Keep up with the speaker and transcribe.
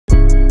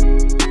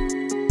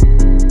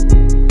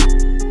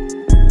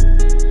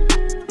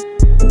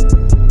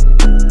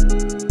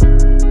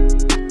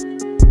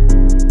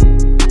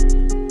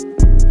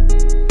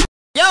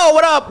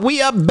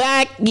We are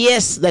back.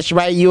 Yes, that's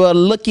right. You are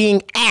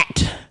looking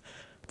at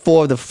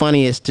for the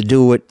funniest to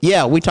do it.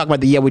 Yeah, we talk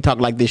about the We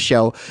Talk Like This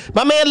show.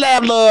 My man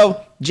Lab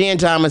Love, Jen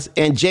Thomas,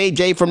 and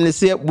JJ from the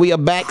SIP. We are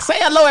back. Say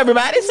hello,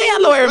 everybody. Say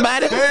hello,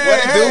 everybody. What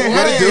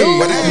it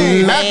do?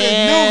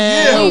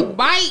 Happy New Year. We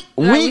bite.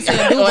 We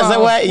said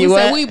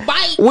we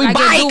bite. We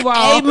like bite.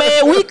 Hey,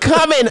 man, we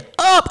coming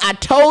up. I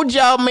told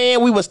y'all,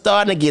 man, we were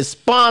starting to get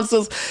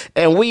sponsors,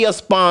 and we are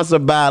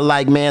sponsored by,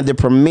 like, man, the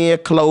premier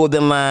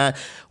clothing line.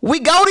 We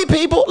Goldie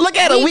people. Look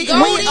at it. We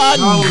are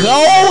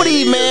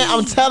Goldie, man.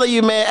 I'm telling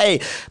you, man.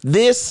 Hey,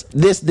 this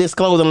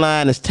clothing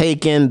line is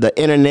taking the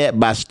internet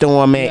by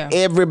storm, man. Yeah.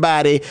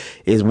 Everybody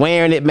is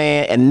wearing it,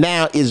 man, and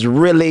now it's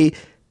really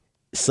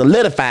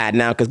solidified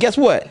now. Because guess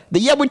what?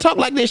 The We Talk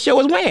Like This show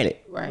is wearing it.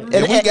 Right.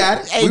 And we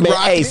got it. Hey,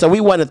 man, so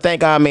we want to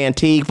thank our man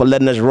Teague for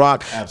letting us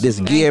rock this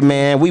gear,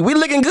 man. We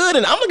looking good,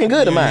 and I'm looking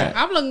good in mine.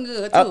 I'm looking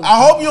good too.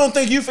 I hope you don't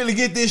think you finna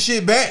get this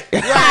shit back.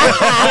 Please, no.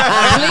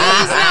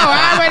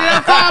 I already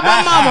done called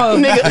my mama.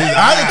 Nigga,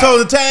 I done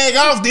told her to tag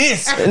off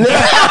this. Nigga,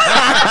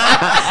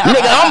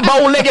 I'm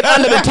bow-legged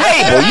under the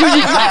table.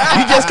 You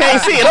just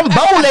can't see it. I'm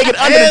bow-legged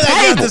under the table.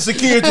 I got the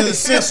security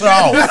sensor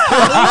off.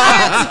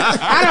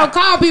 I don't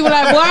call people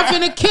like, boy, I'm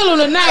finna kill him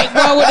tonight,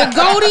 boy, with the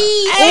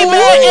Goldie. Hey,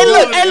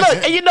 man, hey, look.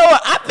 And you know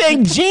what? I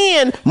think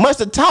Jen must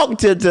have talked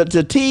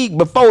to Teague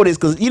before this,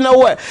 because you know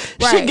what?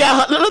 Right. She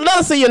got her. Let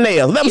us see your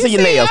nails. Let me see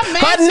your nails.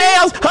 Her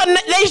nails,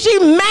 she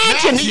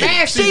matching.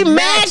 She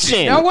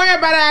matching. Don't worry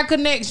about our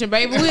connection,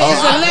 baby. We is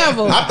a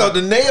level. I thought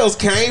the nails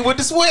came with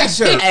the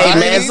sweatshirt. Hey,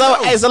 man.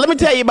 So let me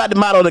tell you about the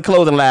motto of the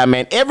clothing line,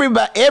 man.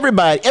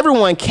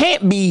 Everyone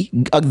can't be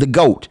the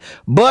GOAT,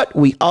 but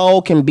we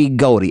all can be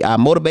Goldie. Our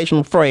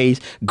motivational phrase,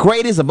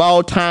 greatest of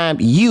all time,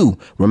 you,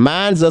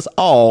 reminds us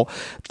all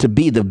to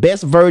be the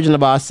best version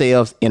of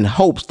ourselves in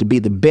hopes to be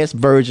the best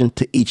version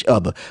to each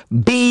other.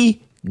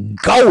 Be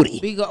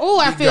Goldie. Oh,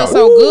 I feel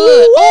so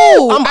good.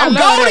 Oh, I'm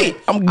Goldie.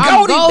 I'm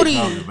Goldie.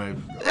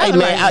 Hey,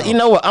 man, you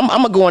know what? I'm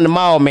going to go in the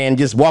mall, man, and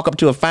just walk up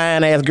to a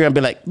fine-ass girl and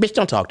be like, bitch,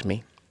 don't talk to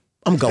me.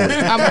 I'm Goldie.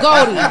 I'm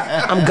Goldie.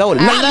 I'm Goldie.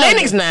 Not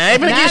Lennox now.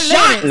 I'm gonna get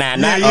shot now.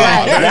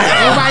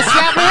 Everybody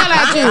slap the hell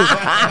out you.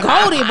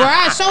 Goldie, bro.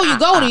 I show you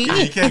Goldie.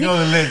 You can't go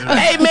to Lennox.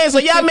 Hey, man, so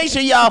y'all make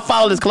sure y'all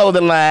follow this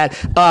clothing line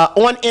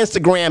on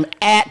Instagram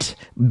at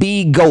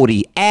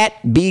BGoldie. At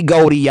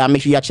BGoldie. Y'all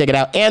make sure y'all check it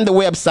out. And the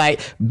website,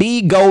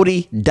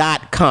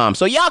 bgoldie.com.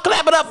 So y'all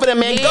clap it up for them,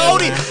 man. Yeah.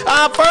 Goldie,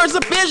 our first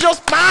official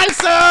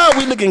sponsor.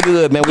 We looking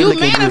good, man. You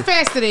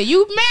manifested it.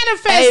 You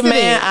manifested it. Hey,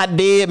 man, I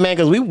did, man,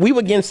 because we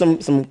were getting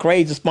some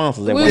crazy sponsors.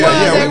 We were.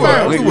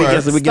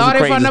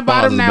 Started from the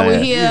bottom, now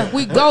we're here.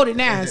 We Goldie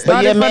now.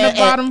 Started from the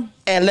bottom.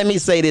 And let me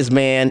say this,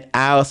 man.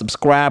 Our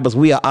subscribers,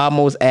 we are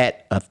almost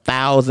at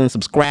 1,000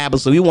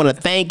 subscribers. So we want to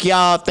thank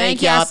y'all.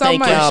 Thank y'all,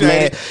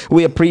 man.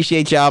 We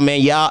appreciate y'all,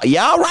 man.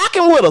 Y'all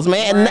rocking with us,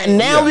 man. Right. And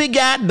now we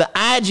got the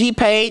IG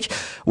page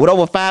with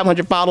over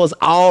 500 followers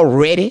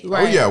already.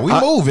 Right. Oh yeah, we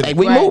moving. Hey,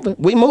 we moving.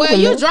 Well,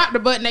 you dropped the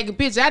butt naked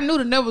picture. I knew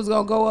the numbers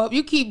gonna go up.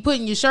 You keep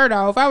putting your shirt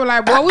off. I was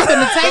like, boy, we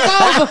finna take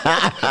over.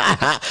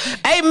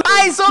 Hey,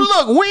 man. So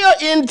look, we are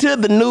into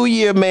the new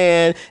year,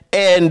 man,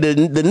 and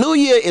the new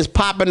year is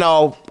popping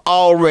off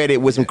already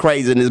with some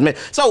craziness, man.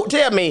 So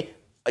tell me,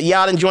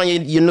 y'all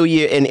enjoying your new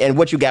year and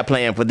what you got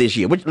planned for this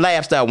year?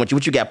 Lifestyle, what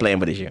you got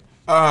planned for this year?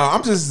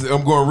 I'm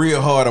going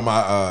real hard on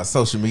my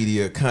social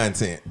media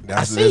content.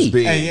 That's big.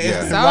 Hey,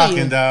 it's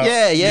rocking, dog.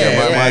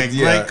 Yeah.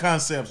 Great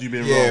concepts you've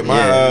been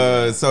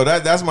rolling. So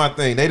that's my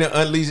thing. They done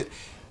unleash.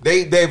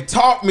 They've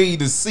taught me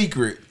the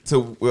secret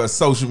to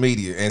social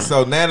media, and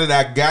so now that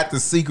I got the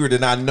secret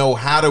and I know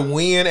how to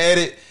win at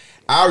it.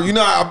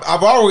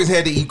 I've always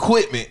had the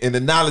equipment and the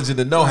knowledge and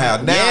the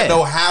know-how. Now I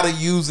know how to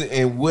use it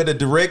and where to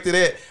direct it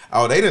at.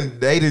 Oh, they didn't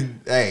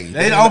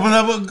open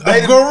up a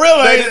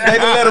gorilla. They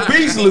done let a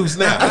beast loose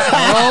now.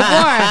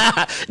 Oh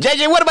boy.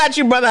 JJ, what about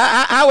you, brother?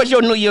 How is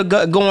your new year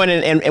going,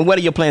 and what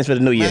are your plans for the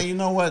new year? Man, you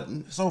know what?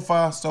 So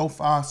far,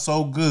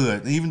 so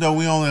good. Even though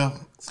we only a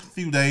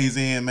few days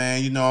in,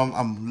 man, you know,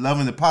 I'm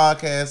loving the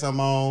podcast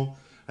I'm on.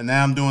 And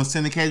now I'm doing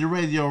syndicated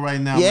radio right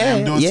now, man.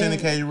 I'm doing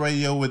syndicated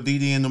radio with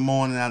DD in the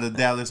morning out of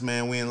Dallas,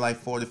 man. We in like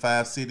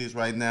 45 cities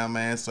right now,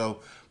 man. So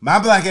my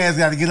black ass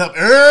got to get up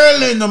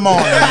early in the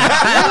morning.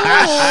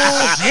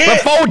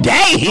 Before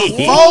day.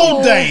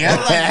 Before day.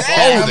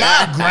 I'm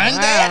like,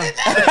 granddaddy.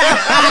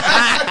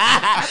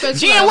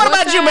 Jen, what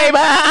about you, baby?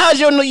 How's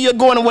your new year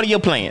going, and what are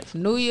your plans?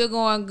 New year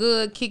going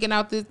good, kicking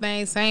out this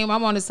thing.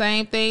 I'm on the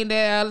same thing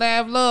that I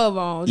have love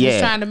on.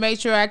 Just trying to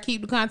make sure I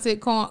keep the content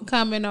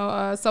coming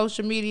on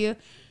social media.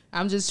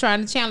 I'm just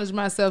trying to challenge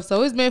myself.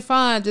 So it's been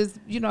fun just,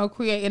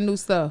 creating new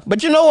stuff.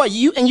 But you know what?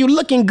 You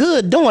looking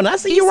good doing it. I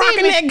see you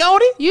rocking that,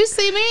 Goldie. You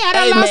see me?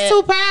 I done lost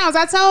 2 pounds.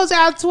 I told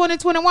y'all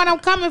 2021 I'm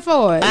coming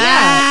for it.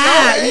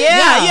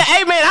 Yeah.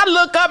 Hey, man, I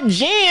look up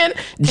Jen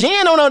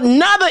on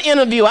another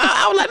interview.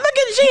 I was like, look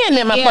at Jen.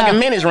 Then my fucking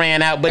minutes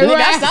ran out. But nigga,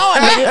 I saw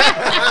it, nigga.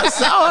 I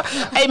saw it.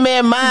 Hey,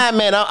 man,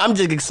 I'm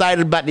just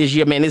excited about this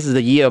year, man. This is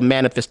a year of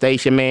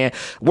manifestation, man.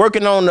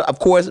 Working on, of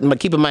course,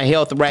 keeping my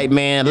health right,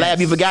 man. Lab,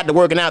 you forgot the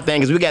working out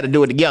thing because we got got to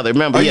do it together.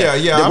 Remember? Oh, yeah.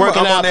 yeah. The I'm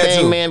working out on that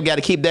thing, too. man. We got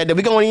to keep that.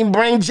 We're gonna even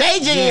bring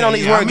JJ in on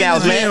these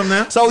workouts,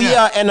 man. So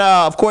and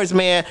of course,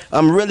 man,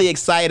 I'm really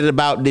excited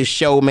about this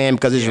show, man,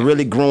 because it's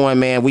really growing,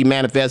 man. We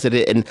manifested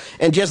it,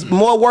 and just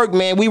more work,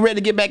 man. We ready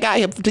to get back out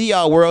here to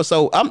y'all world.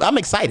 So I'm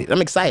excited.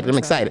 I'm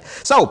excited.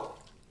 So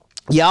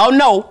y'all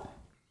know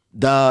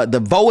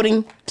the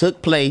voting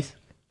took place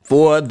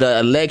for the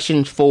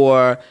election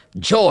for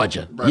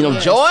Georgia. Right. You know,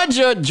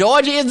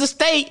 Georgia is the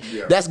state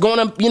that's going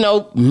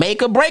to,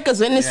 make or break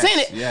us in the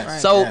Senate.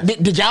 Yes. So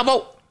did y'all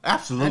vote?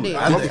 Absolutely.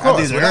 I did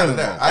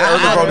early.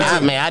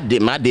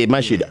 I did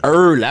my shit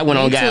early. I went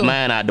on and got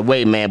mine out the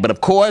way, man. But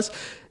of course,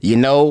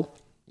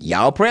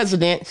 y'all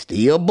president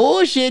still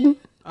bullshitting.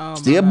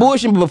 Still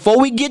bullshitting. But before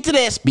we get to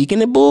that,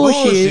 speaking of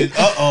bullshit,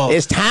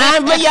 it's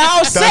time for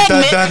y'all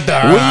segment. We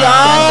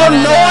all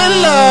know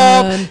and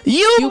love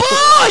you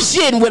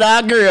bullshitting with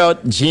our girl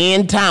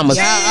Jen Thomas.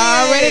 Y'all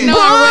already know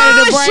I'm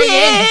ready to bring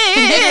it.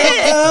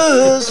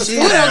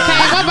 We done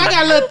came up. I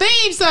got a little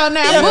theme song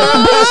now.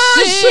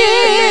 Bullshit.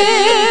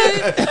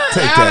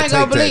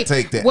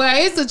 Take that. Well,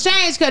 it's a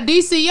change because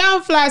DC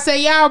Young Fly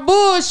say y'all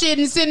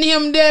bullshitting, sending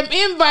him them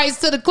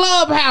invites to the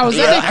clubhouse.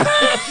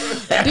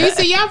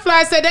 DC Young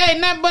Fly said they ain't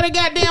nothing but a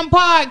goddamn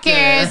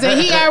podcast, and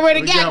he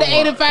already got the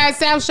 85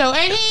 South show,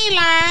 and he ain't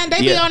lying. They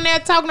be on there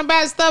talking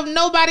about stuff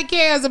nobody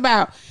cares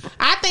about.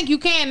 I think you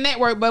can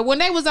network, but when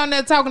they was on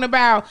there talking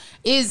about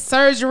is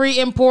surgery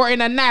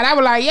important or not, I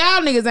was like,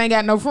 y'all niggas ain't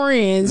got no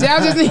friends. Y'all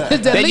just need to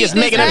delete They just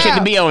making up shit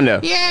to be on there.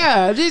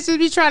 Yeah, just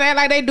be trying to act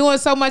like they doing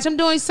so much. I'm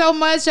doing so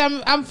much.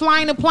 I'm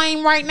flying a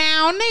plane right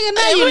now, nigga.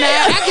 No, you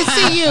not. I can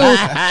see you.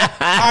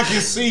 I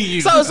can see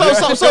you.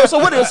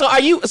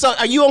 So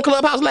are you on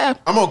Clubhouse Lab?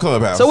 I'm on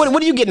Clubhouse. So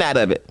what are you getting out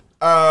of it?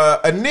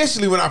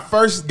 Initially, when I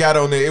first got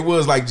on there, it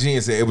was like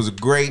Jen said, it was a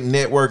great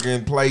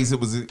networking place.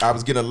 I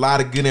was getting a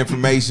lot of good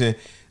information.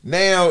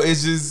 Now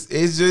it's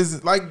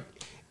just like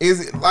Jen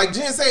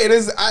said,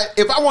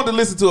 if I want to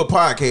listen to a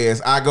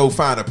podcast, I go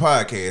find a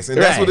podcast,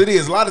 and that's what it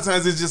is. A lot of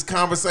times it's just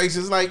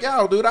conversations like,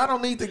 yo, dude, I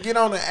don't need to get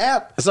on the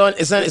app. So in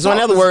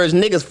other words,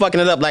 niggas fucking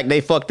it up like they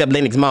fucked up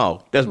Lennox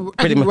Mall. That's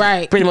pretty much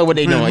what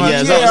they doing.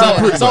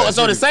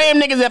 So the same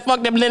niggas that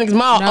fucked up Lennox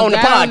Mall on the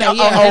podcast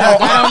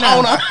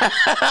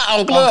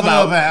on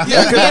Clubhouse.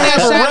 Yeah,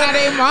 shout out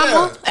to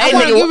mama. I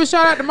want to give a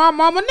shout out to my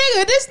mama,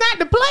 nigga. This not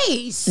the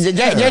place.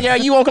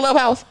 JJ, you on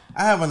Clubhouse?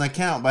 I have an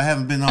account, but I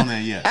haven't been on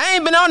there yet. I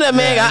ain't been on there,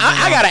 man.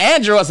 I got an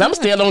Android, so I'm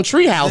still on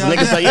Treehouse,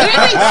 nigga. So yeah. You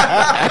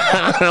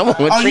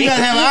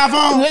gotta have an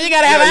iPhone? You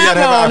gotta have an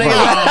iPhone, nigga.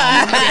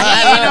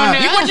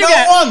 What you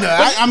got?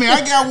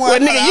 I got one.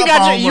 Well, nigga,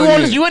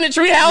 you in the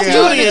Treehouse?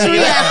 You in the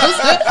Treehouse?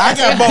 I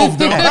got both,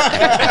 though.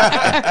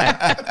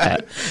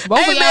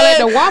 Both of y'all at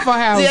the Waffle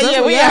House.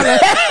 Yeah, we are.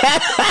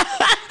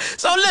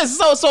 So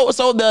listen,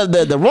 so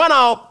the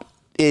runoff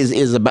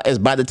is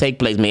about to take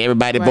place, man.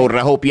 Everybody voted.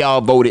 I hope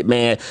y'all voted,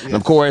 man. Yes. And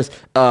of course,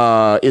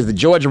 is the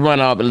Georgia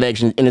runoff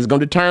election, and it's going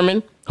to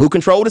determine who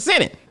controls the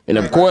Senate. And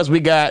of course,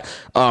 we got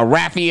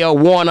Raphael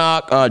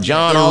Warnock,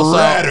 John Ossoff.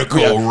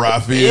 Radical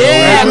Raphael.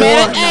 Yeah,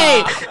 man.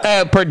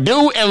 Hey,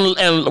 Purdue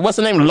and what's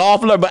the name?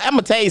 Loeffler. But I'm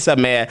gonna tell you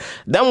something, man.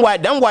 Them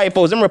white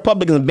folks, them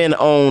Republicans have been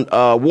on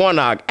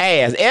Warnock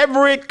ass.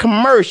 Every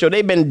commercial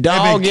they've been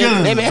dogging.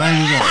 They been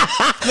killing him.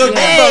 Look,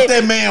 they thought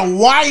that man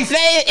wife.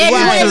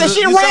 The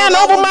shit ran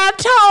over my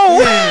toe.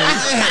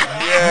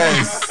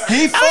 Yes.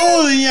 He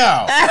fooling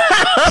y'all.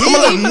 He's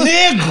a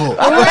nigga.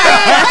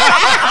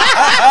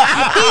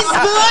 He's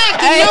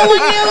black. Hey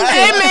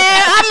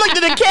man, I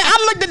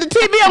looked at the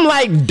TV. I'm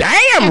like,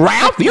 damn,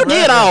 Ralph, you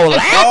did all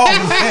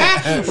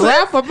that.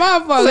 Ralph, a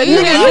motherfucker.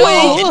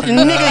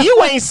 Nigga,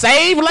 you ain't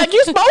saved like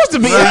you supposed to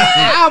be.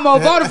 I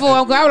almost voted for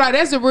him because I was like,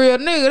 that's a real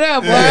nigga,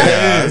 that boy.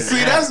 Yeah.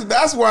 See,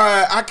 that's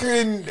why I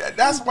couldn't.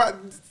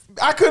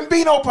 I couldn't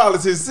be no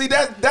politician. See,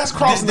 that's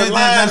crossing the line.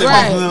 That's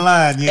crossing the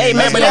line. Yeah. Hey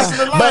man,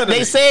 but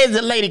they said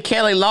the lady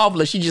Kelly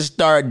Loeffler, she just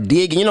started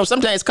digging. You know,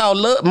 sometimes it's called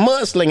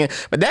mudslinging,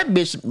 but that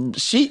bitch,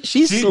 she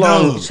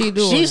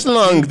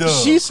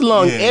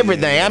slung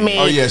everything. I mean,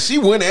 oh yeah, she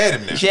went at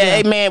him now.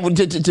 Hey man,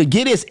 to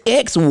get his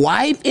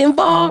ex-wife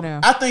involved.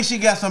 I think she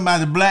got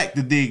somebody black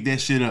to dig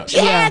that shit up.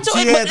 Yeah,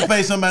 she had to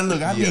pay somebody.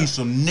 Look, I need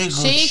some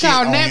nigga. She ain't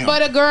called nothing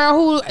but a girl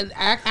who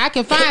I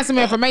can find some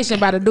information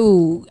about a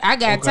dude. I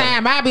got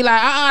time. I'll be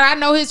like, I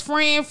know his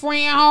friend,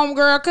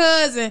 homegirl,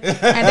 cousin,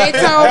 and they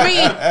told me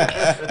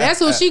that's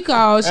who she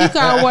called. She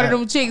called one of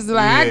them chicks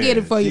like, I get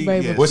it for you,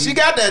 baby. Well, she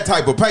got that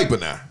type of paper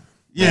now.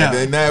 Yeah.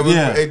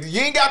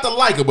 You ain't got to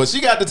like her, but she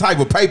got the type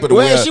of paper to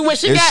well, where she want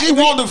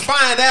to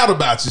find out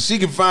about you, she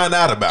can find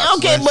out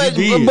about you.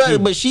 Okay,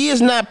 but she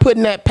is not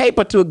putting that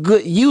paper to a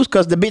good use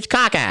because the bitch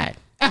cockeyed.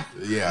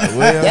 Yeah,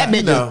 well, that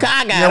bitch is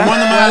cockeyed. Yeah,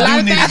 one of my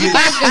do need to get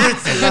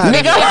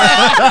nigga,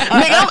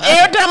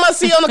 every time I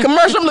see on the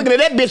commercial, I'm looking at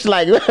that bitch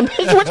like,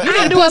 bitch, what you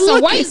I do? put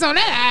some weights on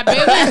that eye,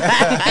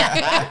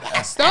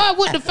 baby. Start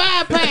with the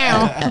 5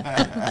 pound.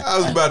 I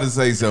was about to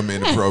say something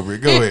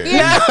inappropriate. Go ahead.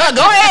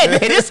 Go ahead.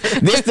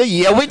 This the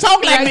year we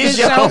talk like this,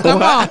 show.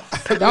 Come on.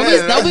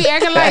 Don't be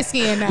acting light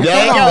skinned now.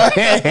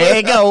 There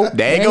you go.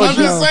 I'm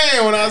just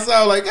saying, when I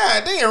saw, like,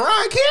 God damn,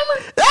 Ryan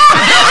Cameron.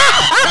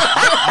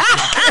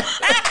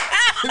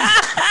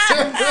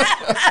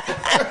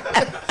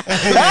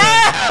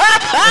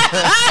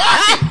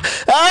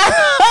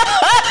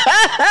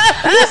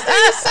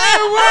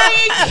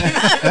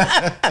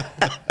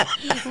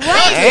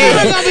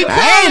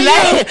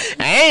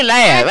 I ain't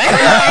laugh.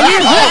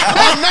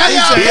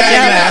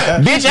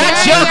 Bitch, I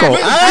chuckle.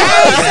 I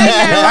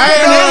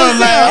ain't run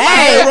laugh.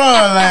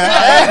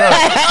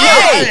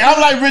 I'm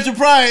like Richard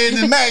Pryor in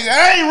the Mac.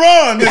 I ain't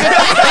run. I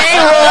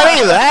ain't run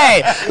either.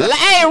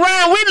 Hey,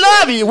 Ryan, we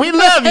love you. We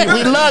love you,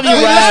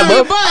 Ryan.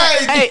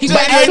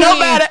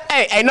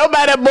 Ain't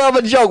nobody above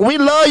a joke. We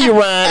love you,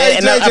 Ryan.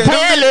 And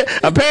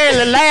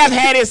apparently, Laugh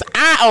had his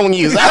eye on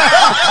you.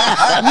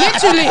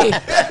 Literally.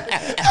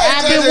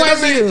 I've been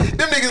watching you.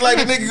 Them niggas like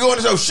the nigga go on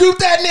the show, shoot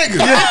that nigga.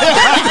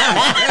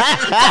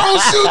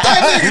 Don't shoot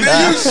that nigga. Then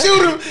you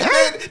shoot him.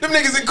 Them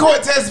niggas in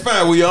court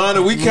testifying. We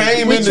honored. We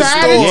came in the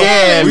store.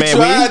 We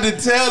tried to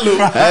tell him.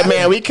 Hey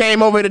man, we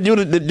came over to do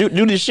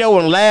the show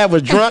and Laugh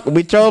was drunk.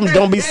 We told him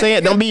don't be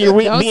being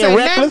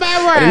reckless. The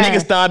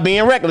niggas started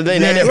being reckless.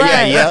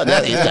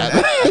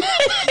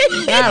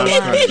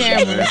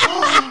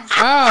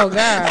 Oh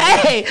God.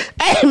 Hey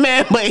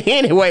man, but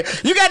anyway,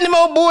 you got any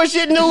more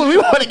bullshit news? We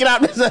want to get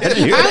out this.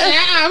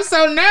 I'm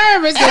so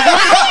nervous.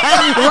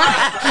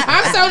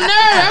 I'm so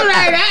nervous. I'm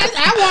like,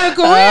 I want a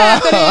career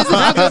after this.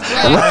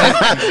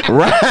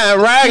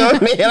 Ryan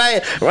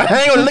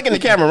ain't gonna look in the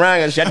camera.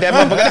 Ryan gonna shut that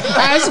motherfucker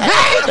down.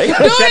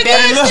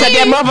 Shut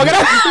that motherfucker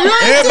down.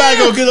 Everybody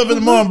gonna get up in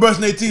the morning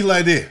brushing their teeth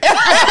like this.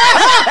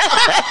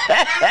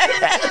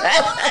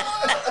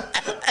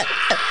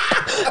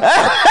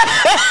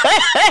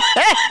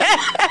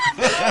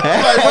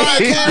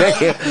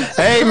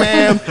 Hey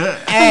man,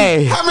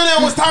 hey. How many of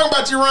them was talking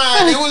about you,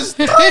 Ryan? It was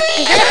 3.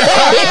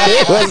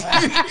 It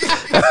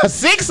was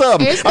 6 of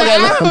them. It's the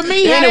eye for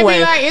me. Anyway,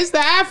 like, it's the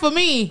eye for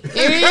me.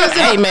 It is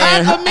hey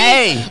man, eye for me.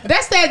 Hey.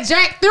 That's that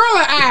Jack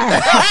Thriller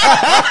eye.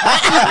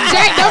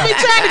 Jack, don't be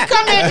trying to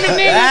come at me,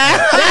 nigga.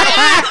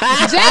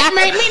 Jack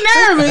make me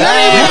nervous.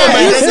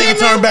 You see me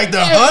turn back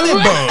the honey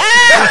bun.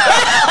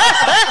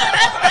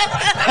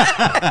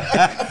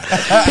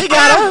 He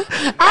got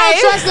I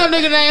don't trust no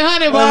nigga named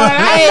Honey Bun.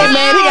 Hey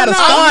man, he got a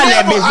star in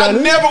that bitch. I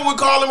never would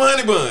call him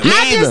Honey Bun.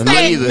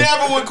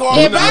 Never would call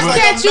him. If I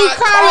catch you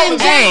calling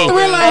Jack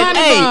Thriller Honey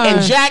Bun,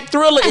 and Jack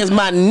Thriller is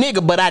my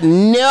nigga, but I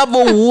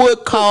never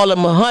would call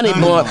him a Honey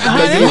Bun.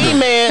 Because me,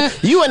 man,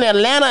 you in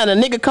Atlanta and a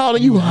nigga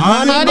calling you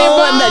Honey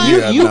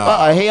Bun. You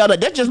are hell.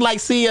 That's just like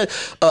seeing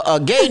a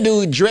gay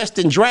dude dressed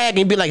in drag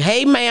and be like,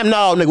 "Hey, ma'am,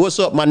 no, nigga, what's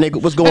up, my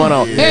nigga? What's going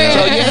on?"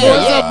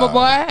 What's up, my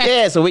boy?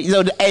 Yeah, so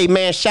hey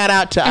man, shout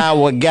out to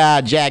our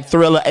guy Jack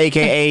Thriller,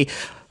 aka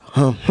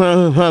Honey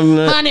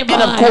Bun. And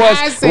of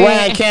course,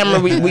 Ryan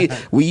Cameron,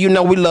 we you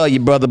know we love you,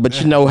 brother, but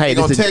you know, hey, he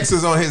gonna text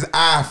us on his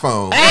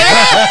iPhone.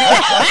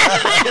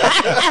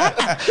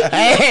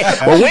 Hey,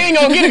 well, we ain't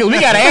gonna get it because we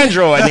got an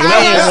Android.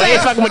 Nigga.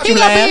 Ain't fucking with you,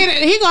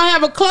 he gonna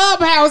have a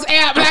Clubhouse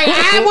app. Like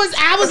I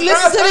was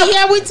listening to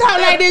the We Talk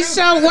Like This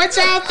show. What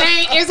y'all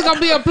think? It's gonna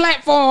be a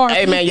platform.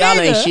 Hey man, y'all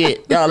ain't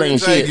shit. Y'all ain't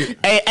shit.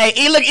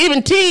 Hey, look,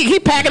 even T, he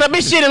packing up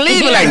his shit and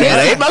leaving like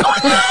that.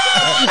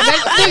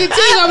 That nigga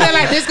T over there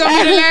like this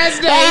gonna be the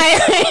last day.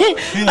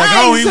 He like,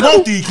 I don't even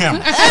want these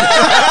cameras.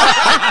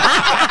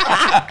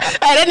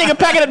 Hey, that nigga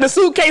packing up the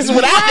suitcases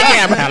without the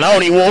camera. I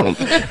don't even want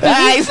them. All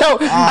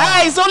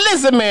right, so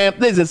listen, man.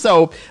 Listen,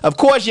 so of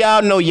course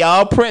y'all know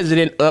y'all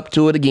president up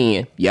to it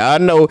again. Y'all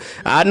know,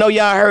 I know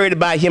y'all heard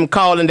about him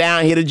calling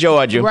down here to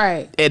Georgia,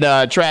 right?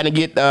 And trying to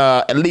get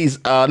at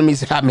least let me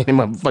see how many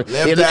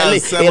motherfuckers.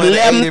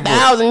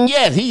 11,000.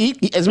 Yes, he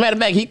as a matter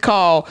of fact, he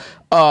called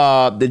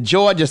the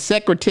Georgia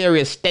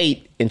Secretary of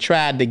State and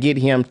tried to get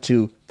him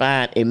to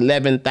find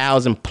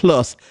 11,000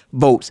 plus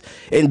votes,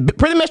 and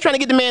pretty much trying to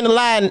get the man to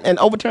lie and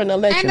overturn the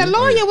election. And the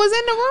lawyer was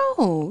in the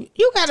room.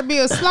 You got to be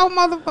a slow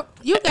motherfucker.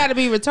 You got to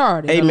be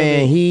retarded. Hey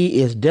man,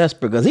 he is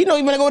desperate because he don't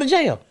even want to go to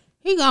jail.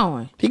 He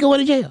going. He going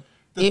to jail.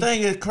 The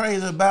thing is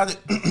crazy about it,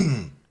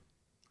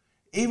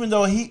 even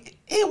though he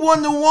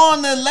wouldn't have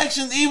won the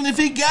elections, even if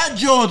he got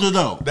Georgia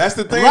though. That's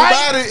the thing right?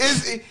 about it.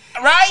 Is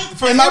right?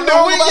 For him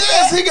to win,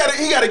 yes, he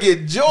got to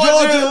get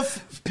Georgia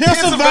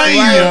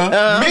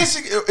Pennsylvania,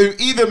 Michigan,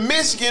 either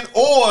Michigan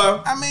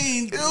or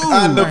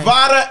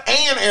Nevada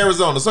and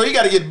Arizona. So you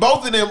got to get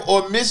both of them,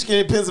 or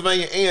Michigan,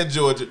 Pennsylvania, and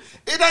Georgia.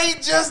 It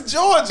ain't just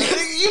Georgia.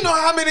 You know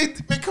how many?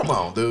 Man, come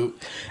on, dude.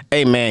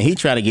 Hey man, he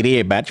trying to get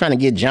everybody. Trying to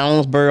get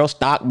Jonesboro,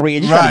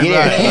 Stockbridge.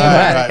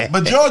 Right.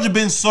 But Georgia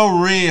been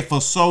so red for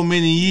so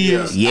many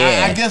years.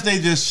 Yeah. I guess they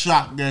just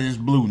shocked that it's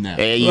blue now.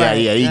 Yeah,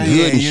 he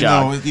good and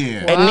shocked.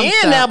 And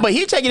then now, but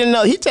he taking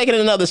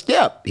another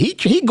step.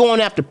 He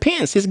going after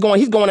Pence. He's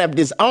going after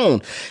his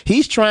own.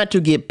 He's trying to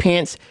get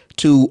Pence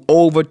to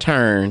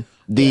overturn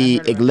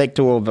the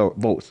electoral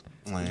votes.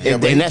 Yeah,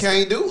 but he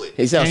can't do it.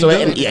 He's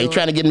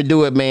trying to get him to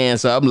do it, man.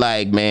 So I'm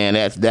like, man,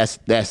 that's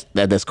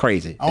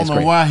crazy. I don't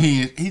know why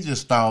he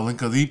just stalling,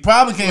 because he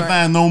probably can't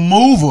find no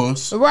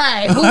movers.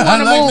 Right? Who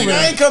want to move?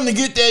 I ain't come to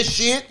get that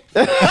shit.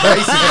 Put it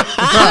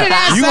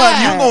outside. You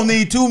gonna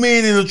need 2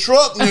 men in a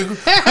truck, nigga.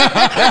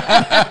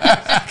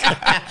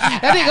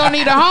 That nigga gonna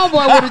need a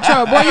homeboy with a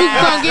truck. Boy, you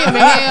can come get me.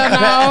 Hell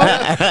no.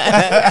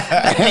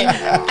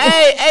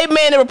 hey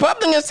man, the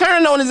Republicans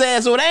turning on his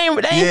ass, so they ain't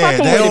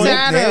fucking with him.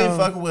 They ain't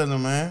fucking with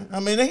him, man.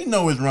 I mean, they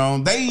know it's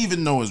wrong. They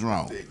even know it's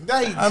wrong.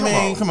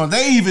 Come on.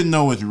 They even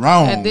know it's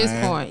wrong at this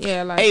point.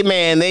 Yeah, like, hey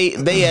man,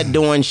 they are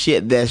doing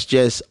shit that's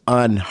just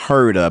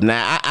unheard of.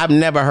 Now I've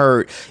never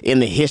heard in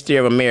the history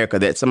of America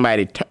that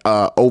somebody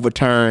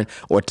overturned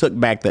or took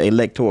back the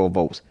electoral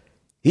votes.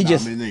 He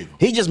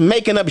just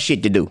making up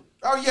shit to do.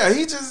 Oh yeah,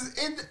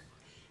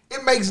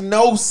 it makes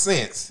no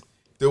sense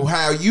to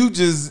how you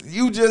just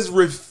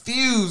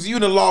refuse. You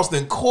done lost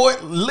in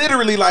court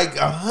literally like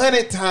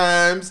 100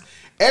 times.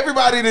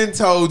 Everybody done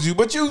told you,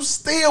 but you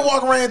still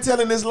walk around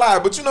telling this lie.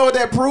 But you know what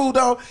that proved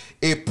though?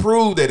 It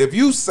proved that if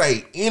you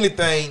say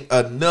anything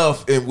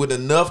enough and with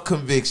enough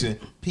conviction,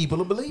 people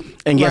will believe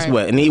it. And guess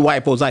what? And these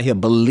white folks out here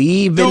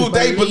believe it. Dude,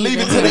 they believe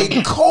it to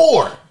their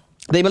core.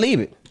 They believe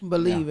it.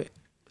 Believe it.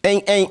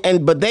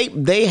 But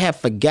they have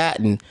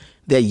forgotten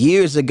that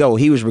years ago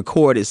he was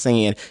recorded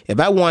saying, if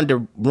I wanted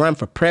to run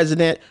for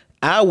president,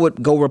 I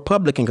would go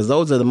Republican because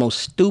those are the most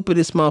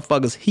stupidest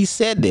motherfuckers. He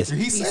said this.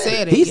 He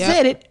said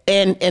it,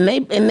 and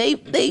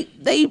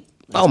they.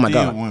 Oh my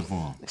God! Went for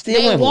him.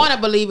 They want to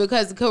believe it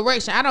because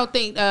correction. I don't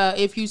think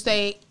if you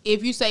say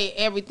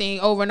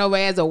everything over and over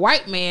as a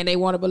white man, they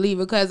want to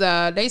believe it because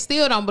they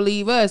still don't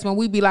believe us when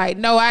we be like,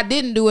 no, I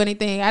didn't do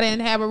anything. I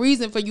didn't have a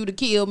reason for you to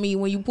kill me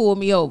when you pulled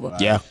me over.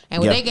 Yeah,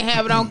 and when they can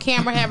have it on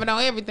camera, have it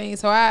on everything.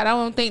 So I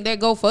don't think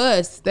that go for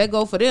us. That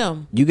go for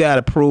them. You got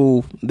to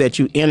prove that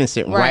you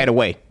innocent right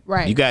away.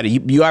 Right.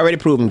 You already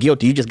proven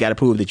guilty. You just got to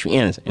prove that you're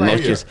innocent, and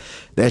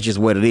that's just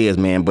what it is,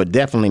 man. But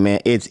definitely, man,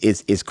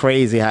 it's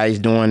crazy how he's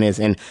doing this,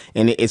 and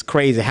it's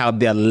crazy how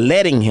they're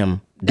letting him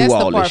do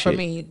all this shit. That's the part for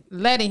me.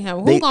 Letting him.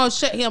 Who gonna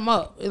shut him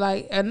up?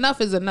 Like, enough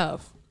is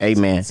enough.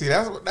 Amen. See,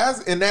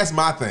 that's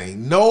my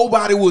thing.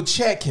 Nobody will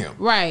check him.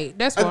 Right.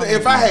 That's what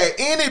if I had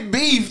any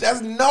beef,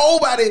 that's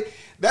nobody.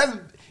 That's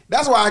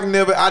why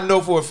I know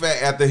for a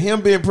fact after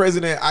him being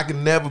president, I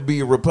can never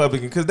be a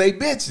Republican because they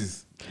bitches.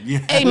 Yeah.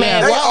 Hey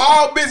man, they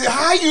all busy.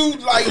 How you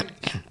like?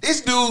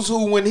 It's dudes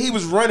who, when he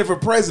was running for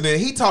president,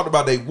 he talked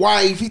about their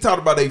wife, he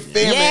talked about their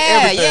family,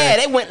 and everything. Yeah,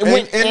 they went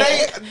and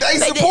they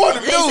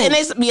supported him.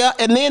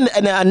 And then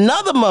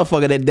another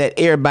motherfucker that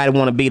everybody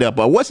want to beat up.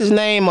 What's his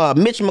name?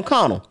 Mitch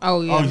McConnell.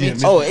 Oh yeah.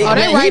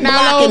 They right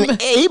now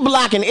he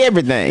blocking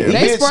everything. Yeah,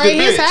 they sprayed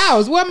his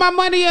house. Where my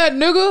money at,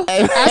 nigga?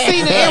 I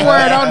seen the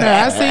N-word on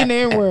there. I seen the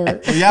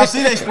N-word. Y'all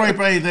see they spray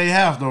painted their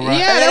house though, right?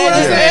 Yeah, that's what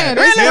I'm saying.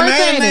 They spray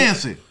painted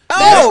Nancy.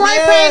 Oh,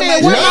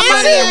 man, where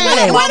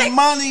my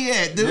money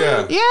at, dude?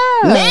 Nancy?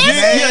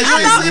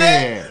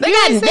 They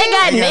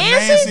got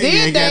Nancy?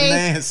 Did they?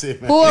 Nancy,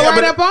 pull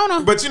right up on her.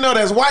 But you know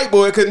that's white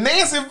boy because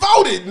Nancy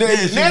voted.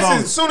 Nancy,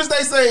 as soon as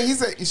they say,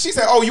 she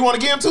said, oh, you want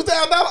to give him $2,000?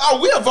 Oh,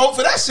 we'll vote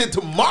for that shit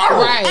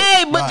tomorrow. Right.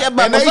 Hey, but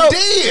and they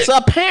did. So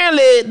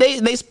apparently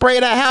they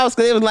sprayed our house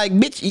because it was like,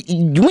 bitch,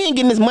 we ain't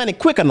getting this money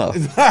quick enough.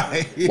 Well,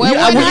 you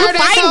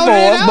fighting for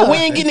us, but we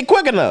ain't getting it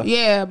quick enough.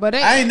 Yeah, but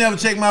I ain't never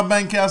checked my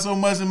bank account so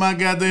much in my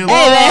goddamn life. I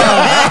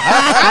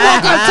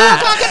woke up 2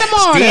 o'clock in the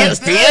morning.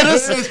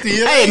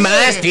 Hey,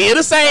 mine still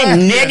the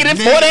same. Negative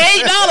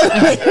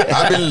 $48.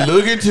 I've been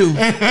looking too.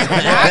 I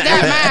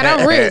got mine.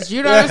 I'm rich.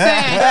 You know what I'm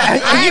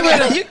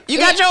saying? You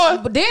got yours?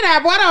 But then I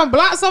done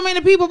blocked so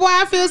many people. Boy,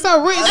 I feel so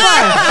rich.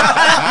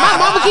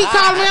 My mama keep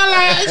calling me. I'm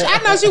like,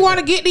 I know she want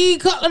to get these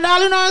couple of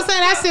dollars. You know what I'm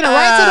saying? I send her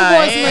right to the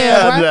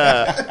voicemail.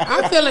 Right?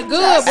 I'm feeling good,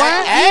 boy.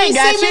 I ain't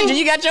got shit.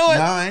 You got yours?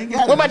 No, I ain't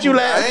got it. What about you,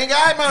 lad? I ain't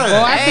got mine.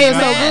 Boy, I feel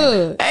so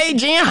good. Hey,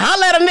 Jen,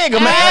 holla at a nigga,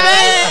 man.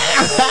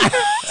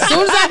 As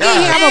soon as I get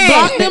here, I'm going to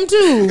block them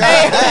too.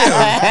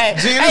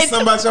 Jen, it's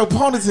something about your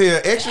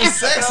ponytail. Extra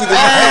sexy.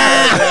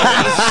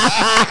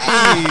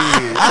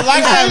 I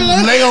like how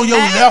you lay on your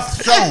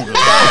left shoulder.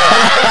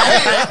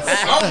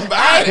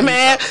 Hey,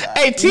 man.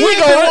 Hey, Tigo.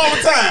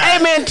 Hey,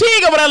 man,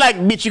 Tigo, but I like,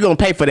 bitch, you going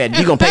to pay for that.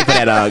 You going to pay for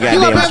that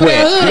goddamn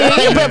sweat.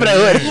 You going to pay for that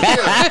hoodie.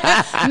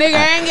 Nigga,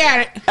 I ain't got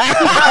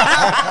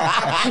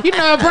it. You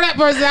know, a black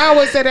person, I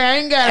always say that I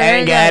ain't got it. I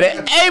ain't got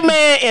it. Hey,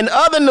 man, in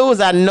other news,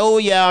 I know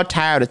y'all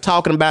tired of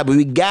talking about it, but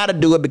we got to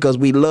do it because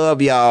we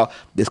love y'all.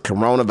 This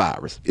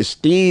coronavirus is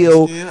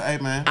still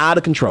out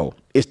of control.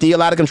 It's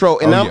still out of control.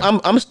 And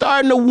I'm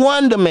starting to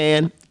wonder,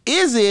 man,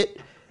 is it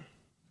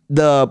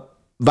the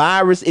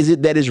virus? Is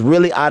it that it's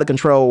really out of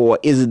control, or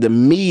is it the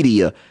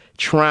media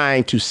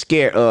trying to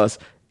scare us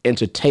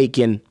into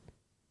taking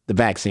the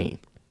vaccine?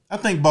 I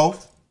think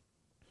both.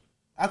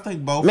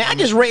 Man, I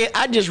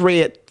just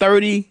read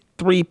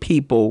 33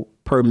 people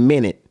per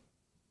minute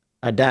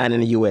are dying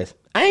in the U.S.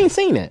 I ain't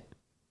seen that.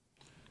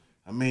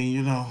 I mean,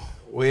 you know.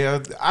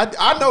 Well,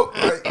 I know.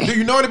 Do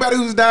you know anybody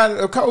who's died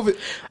of COVID?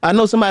 I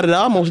know somebody that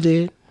almost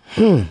did.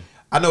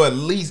 I know at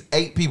least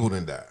 8 people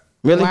done died.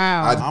 Really?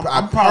 Wow.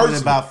 I'm probably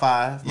about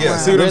 5. Yeah,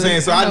 see what I'm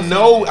saying? So I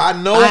know.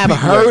 I've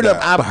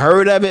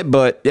heard of it,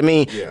 but I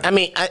mean,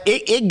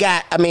 it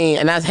got. I mean,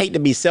 and I hate to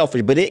be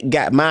selfish, but it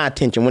got my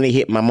attention when it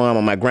hit my mom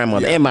and my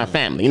grandmother and my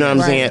family. You know what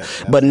I'm saying?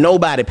 But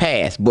nobody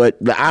passed. But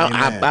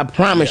I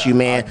promise you,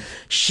 man,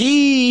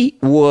 she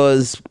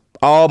was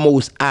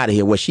almost out of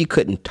here where she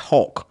couldn't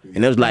talk.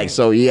 And it was like,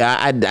 so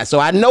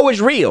I know it's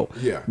real.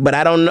 Yeah. But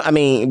I don't know. I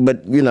mean,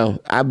 but you know,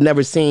 I've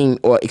never seen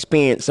or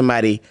experienced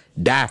somebody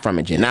die from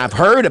it. And I've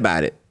heard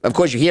about it. Of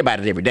course, you hear about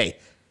it every day.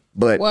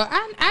 But well,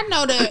 I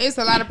know that it's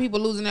a lot of people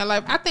losing their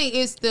life. I think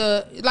it's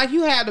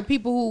you have the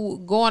people who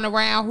going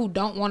around who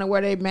don't want to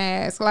wear their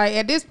mask. Like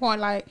at this point,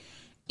 like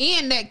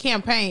in that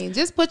campaign,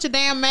 just put your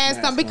damn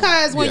mask on,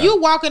 because when you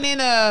walking in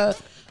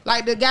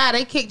like the guy,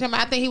 they kicked him.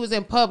 I think he was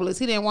in Publix.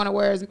 He didn't want to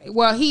wear his.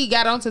 Well, he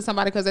got onto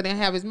somebody because they didn't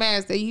have his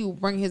mask. That he would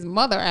bring his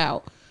mother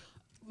out.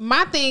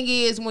 My thing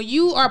is, when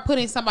you are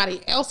putting somebody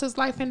else's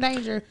life in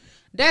danger,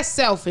 that's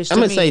selfish. Let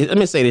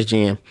me say this,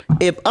 Jen.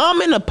 If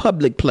I'm in a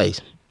public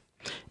place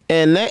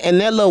and that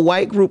little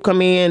white group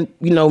come in,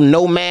 you know,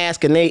 no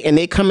mask, and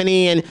they coming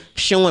in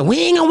showing we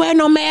ain't gonna wear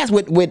no mask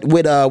with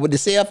the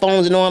cell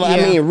phones and all that.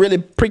 I mean, really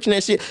preaching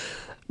that shit.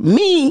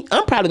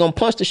 I'm probably gonna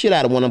punch the shit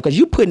out of one of them because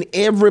you putting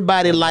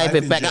everybody's life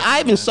in fact. I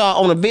even saw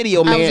on a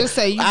video, man.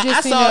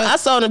 I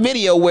saw in a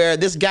video where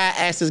this guy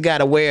asked this guy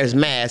to wear his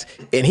mask,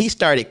 and he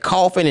started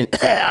coughing and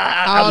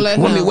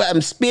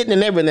I'm spitting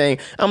and everything.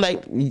 I'm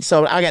like,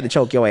 so I got to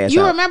choke your ass.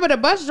 You remember the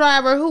bus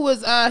driver who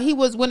was he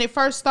was when it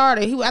first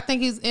started. I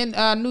think he's in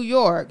New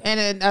York,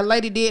 and a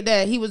lady did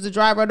that. He was the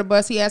driver of the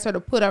bus. He asked her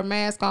to put her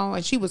mask on,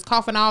 and she was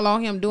coughing all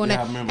on him doing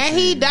that, and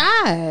he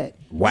died.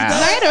 Wow.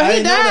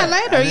 He died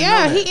later.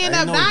 Yeah, he ended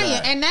up dying.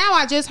 And now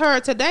I just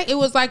heard today, it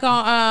was like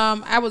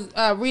on, I was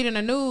reading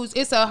the news.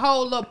 It's a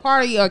whole little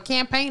party or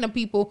campaign of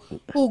people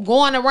who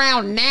going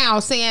around now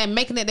saying,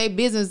 making it their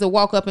business to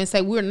walk up and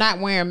say, we're not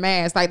wearing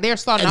masks. Like they're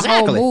starting a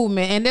whole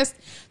movement. And this,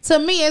 to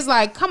me, it's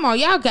like, come on,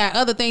 y'all got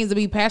other things to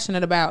be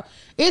passionate about.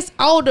 It's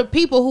older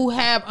people who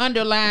have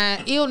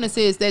underlying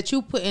illnesses that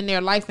you put in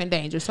their life in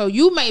danger. So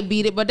you may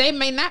beat it, but they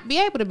may not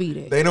be able to beat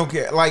it. They don't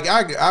care. Like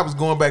I was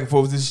going back and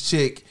forth with this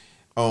chick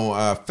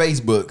on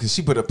Facebook because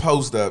she put a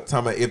post up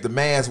talking about if the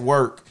masks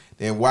work,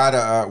 then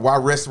why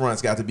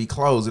restaurants got to be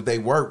closed? If they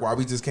work, why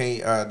we just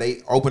can't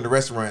they open the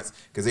restaurants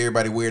because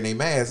everybody wearing their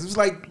masks? It was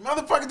like,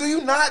 motherfucker, do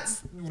you not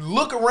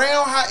look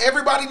around how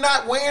everybody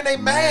not wearing their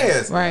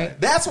masks? Right.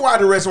 That's why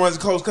the restaurants are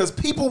closed, because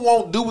people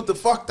won't do what the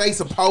fuck they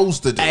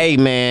supposed to do. Hey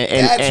man,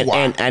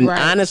 and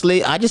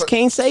honestly, I just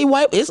can't say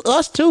why. It's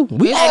us too.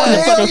 We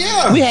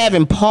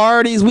having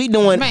parties, we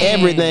doing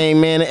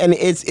everything, man, and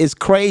it's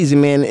crazy,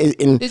 man.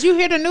 Did you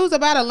hear the news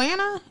about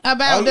Atlanta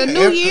about the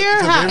New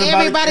Year? How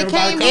everybody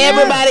came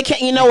here?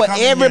 You know what?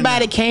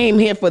 Everybody came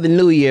here for the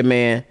New Year,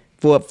 man.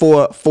 For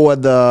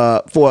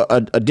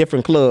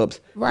different clubs,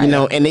 right? You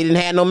know, and they didn't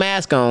have no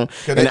mask on.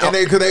 Because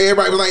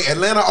everybody was like,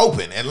 Atlanta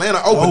open.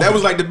 That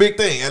was like the big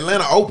thing.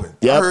 Atlanta open.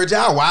 Yep. I heard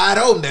y'all wide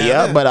open down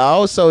there. But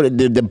also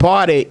the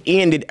party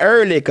ended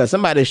early because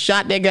somebody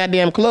shot that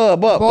goddamn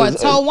club up. Boy,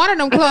 tore one of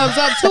them clubs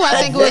up too.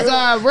 I think it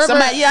was River.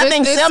 I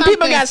think some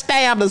people got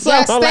stabbed or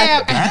something.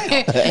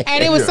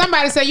 And it was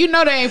somebody said, you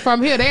know, they ain't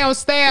from here. They don't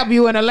stab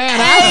you in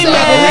Atlanta.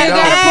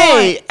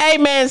 Hey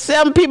man,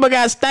 some people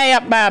got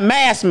stabbed by a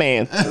masked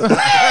man. The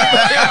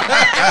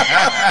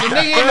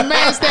nigga in the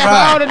mask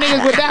stab all the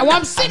niggas with that. Well,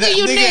 I'm sick of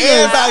you niggas.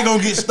 Everybody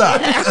gonna get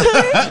stopped.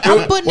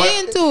 I'm putting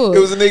into it. It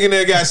was a nigga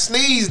that got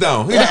sneezed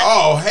on. He like,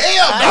 oh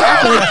hell no!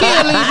 I'm gonna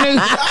kill these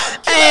niggas.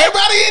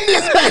 Everybody in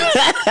this bitch.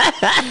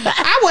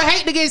 I would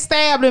hate to get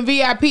stabbed in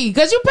VIP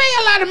because you pay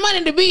a lot of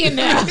money to be in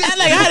there.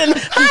 Like, how the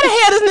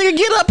hell this nigga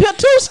get up here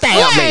to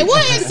stab me?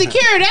 What is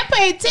security? I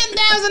paid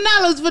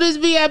 $10,000 for this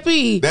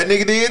VIP. That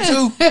nigga did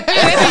too.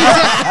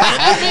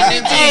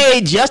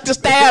 Hey, just to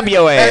stab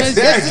your ass.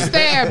 Just to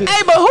stab you.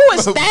 Hey, but who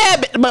is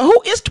stabbing? But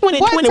who is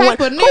 2021?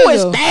 Who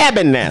is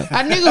stabbing now?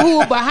 A nigga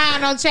who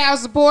behind on child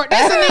support.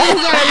 That's a nigga who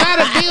got a lot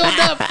of build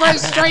up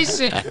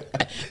frustration.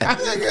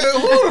 Nigga,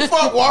 who the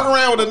fuck walk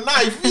around with a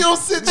knife? You don't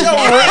sit your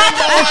rainbow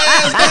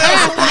ass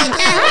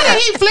How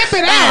did he flip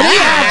it out?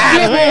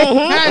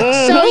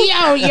 So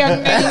y'all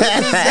young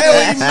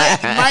niggas.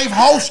 Knife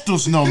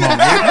holsters no more.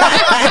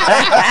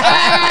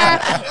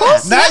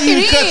 Now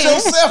you cut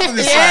yourself in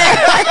the side.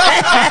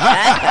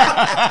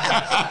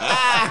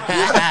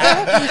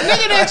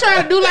 Nigga that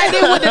trying to do like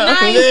that with the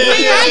knife.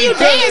 Nigga, how you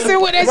dancing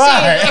with that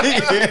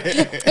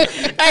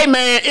shit? Hey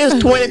man, it's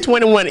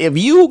 2021. If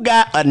you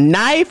got a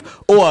knife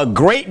or a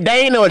Great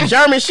Dane or a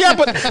German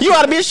Shepherd, you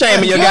ought to be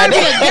ashamed of your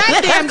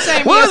goddamn.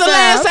 Shame When was the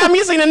last time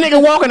you seen a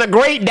nigga walking a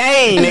Great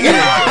Dane? Nigga?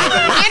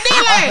 And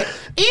then like,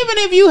 even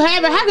if you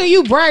haven't, how can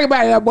you brag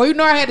about it? Boy, you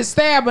know I had to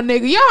stab a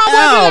nigga. Y'all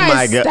want to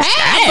like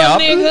stab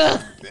a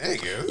nigga.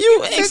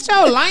 You It's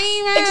your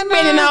lame ass.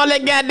 expending all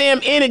that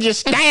goddamn energy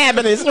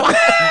stabbing this one.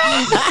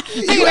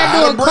 Nigga that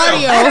doing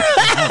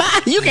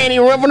cardio. You can't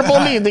even run from the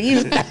police.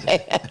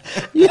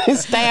 You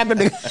stabbing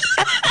the.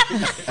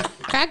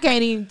 I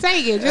can't even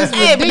take it. Just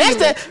Hey,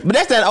 but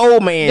that's that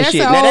old man That's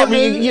shit. the Now, old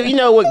nigga. you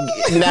know what?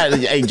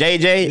 Hey,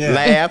 JJ,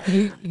 laugh.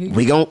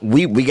 We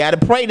gotta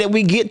pray that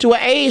we get to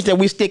an age that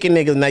we sticking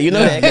niggas. Now you know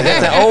that 'cause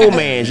that's that old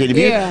man shit.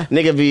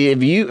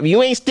 If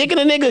you ain't sticking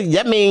a nigga,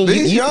 that means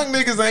these young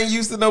niggas ain't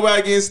used to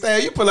nobody getting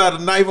stabbed. You pull out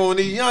a knife on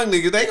these young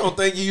niggas, they gonna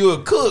think you a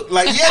cook.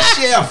 Like, yes,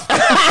 chef.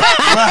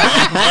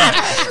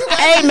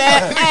 Hey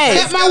man, hey.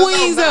 Cut my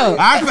wings up.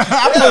 I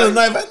put a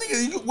knife. I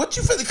think what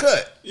you finna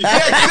cut? Yeah,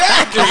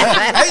 exactly.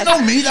 Ain't no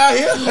meat out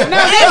here.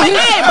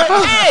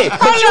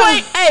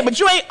 But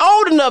you ain't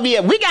old enough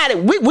yet. We got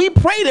it. We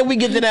pray that we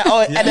get to that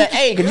at that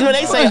age, because you know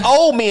they say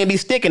old men be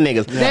sticking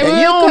niggas. And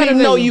you don't even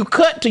know you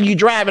cut till you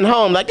driving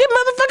home. Like, this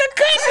motherfucker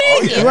cut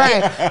niggas.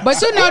 Right. But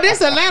you know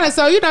this Atlanta,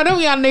 so you know them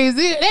young niggas,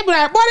 they be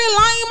like, boy, this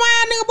lame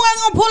ass nigga boy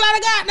gonna pull out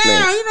a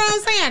goddamn, you know what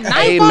I'm saying?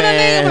 Knife on the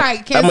nigga.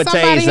 Like, can I'm gonna tell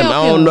you somebody something. help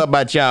I don't him? know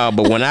about y'all,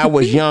 but when I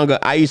was younger,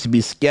 I used to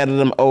be scared of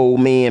them old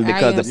men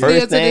because the still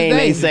first to this thing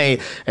they day. say,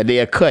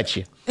 they'll cut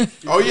you.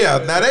 Oh yeah,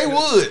 now they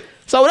would.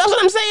 So that's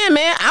what I'm saying,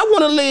 man. I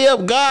want to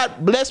live. God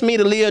bless me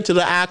to live to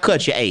the I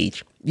cut your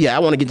age. Yeah, I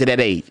want to get to that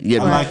age.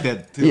 Yeah, I like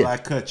that till I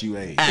cut you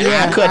age.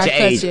 I cut your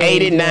age.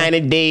 80, 90,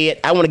 dead.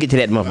 I want to get to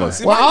that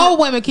motherfucker. Well, old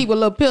women keep a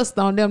little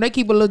pistol on them. They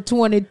keep a little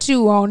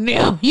 22 on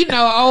them. You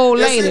know, old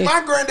lady. See,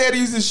 my granddaddy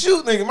used to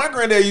shoot niggas. My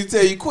granddaddy used to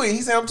tell you quit.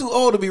 He said, I'm too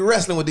old to be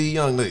wrestling with these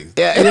young niggas.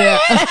 Yeah.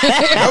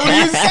 That's what he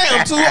used to say.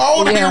 I'm too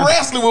old to be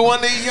wrestling with one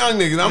of these young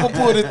niggas. I'm going to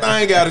pull this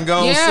thing out and go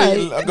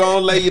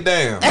on lay you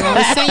down.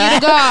 They send you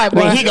to God,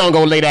 boy. Well, he gonna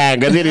go lay down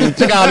because it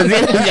took all his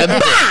energy.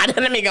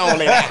 Let me go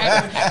lay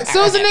down. As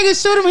soon as the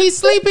nigga shoot him, he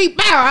sleepy.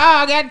 Bow.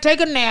 I got to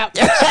take a nap.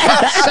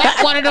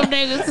 Sack one of them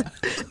niggas.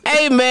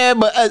 Hey man,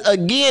 but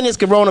again, this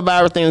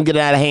coronavirus thing is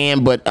getting out of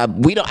hand. But I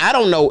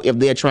don't know if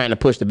they're trying to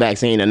push the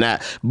vaccine or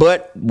not.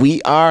 But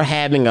we are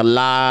having a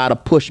lot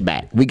of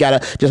pushback. We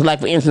gotta, just like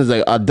for instance,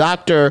 a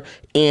doctor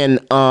in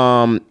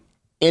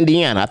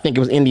Indiana. I think it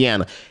was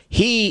Indiana.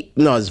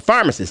 His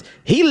pharmacist.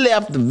 He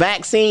left the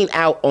vaccine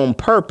out on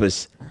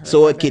purpose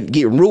so it could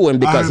get ruined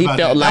because he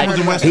felt like that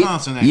was in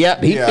Wisconsin. he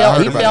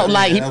felt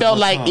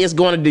like it's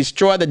going to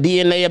destroy the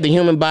DNA of the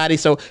human body.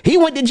 So he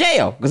went to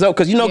jail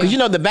because you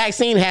know the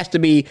vaccine has to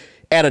be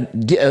at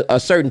a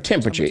certain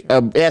temperature.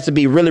 It has to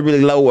be really, really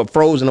low or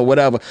frozen or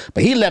whatever.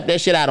 But he left that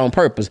shit out on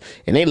purpose,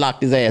 and they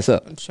locked his ass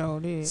up. Sure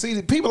did.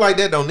 See, people like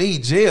that don't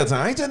need jail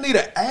time. They just need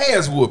an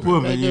ass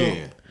whooping. You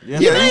need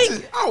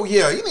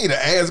an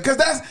ass, because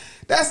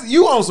that's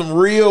you on some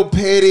real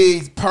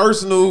petty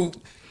personal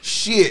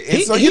shit,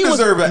 and so you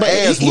deserve an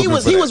ass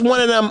whooping. He was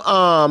one of them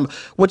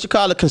what you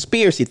call a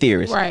conspiracy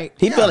theorist. Right.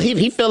 He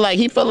felt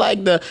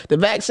like the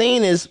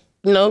vaccine is,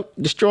 you know,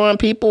 destroying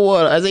people,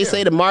 or as they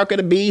say, the mark of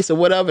the beast or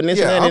whatever. And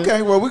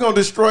Okay, well, we're gonna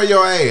destroy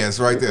your ass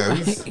right there.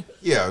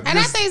 Yeah. And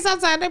I think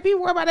sometimes that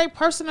people worry about their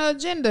personal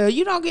agenda.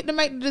 You don't get to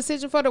make the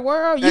decision for the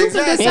world. You can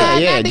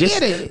decide not to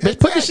get it. Just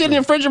put the shit in the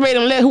refrigerator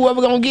and let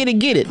whoever gonna get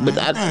it. But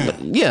I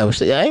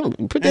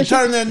ain't put that And shit.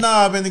 turn that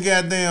knob in the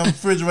goddamn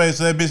refrigerator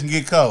so that bitch can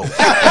get cold.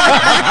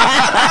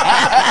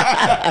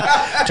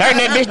 Turn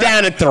that bitch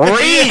down to 3.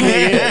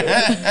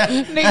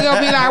 Nigga gonna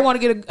be like, I want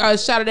to get a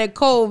shot of that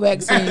cold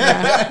vaccine.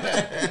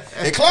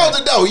 And close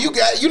the door. You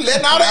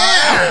letting out the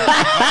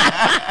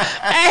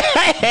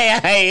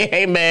air.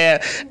 Hey man.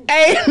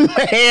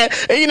 Man,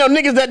 and you know,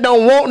 niggas that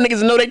don't want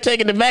niggas know they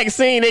taking the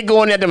vaccine, they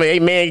going at them, hey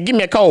man, give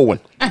me a cold one.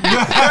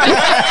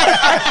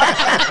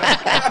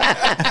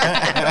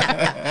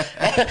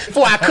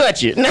 Before I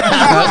cut you.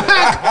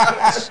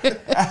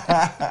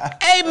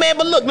 Hey man,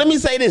 but look, let me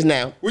say this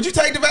now. Would you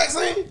take the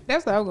vaccine?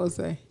 That's what I was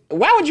gonna say.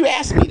 Why would you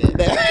ask me that?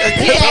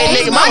 Hey,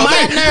 nigga, my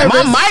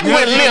mic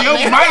went limp.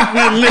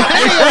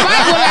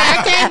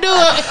 I can't do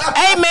it.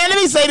 Hey man, let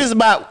me say this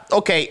about,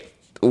 okay,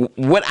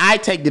 when I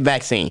take the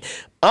vaccine,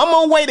 I'm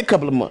gonna wait a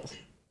couple of months.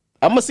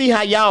 I'm gonna see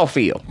how y'all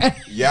feel. I'm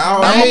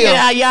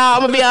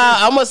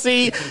gonna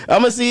see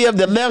if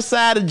the left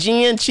side of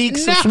Jen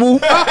cheeks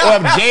swoop, or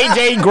if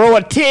JJ grow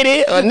a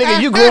titty, or nigga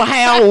you grow a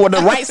hair on the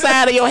right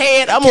side of your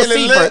head. I'm gonna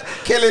see first.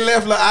 Kelly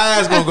left her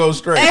eyes gonna go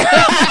straight.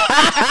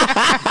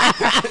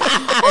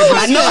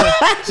 I know.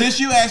 Since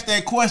you asked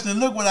that question,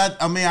 look what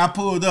I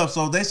pulled up.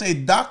 So they say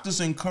doctors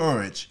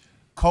encourage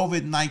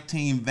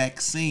COVID-19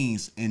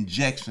 vaccines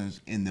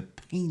injections in the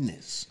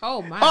penis.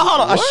 Oh my! Oh,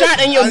 hold on, a shot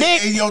in your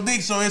dick. In your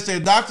dick. So it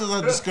said doctors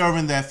are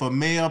discovering that for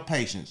male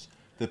patients,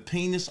 the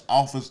penis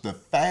offers the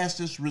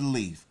fastest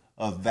relief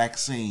of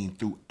vaccine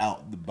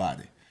throughout the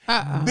body.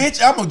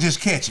 Bitch, I'm gonna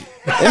just catch it.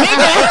 Hell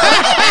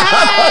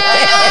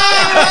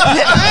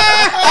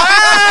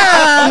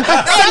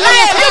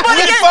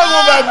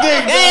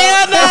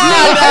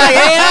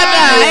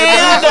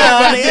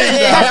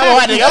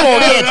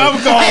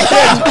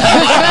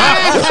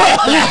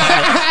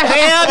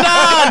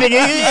no,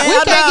 nigga. We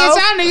can't get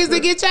y'all niggas to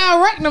get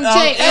y'all rectum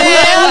checked.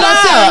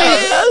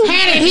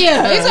 Hand it here.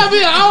 It's gonna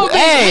be an old bitch.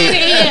 Hand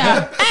it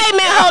here. Hey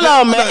man, hold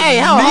on, man. Hey,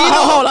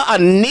 hold on. A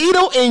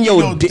needle in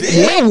your dick.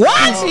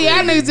 What? See,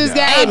 y'all niggas just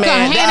got Hey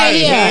man, hand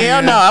it here.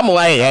 hell no. I'm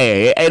like,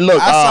 hey,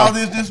 look. I saw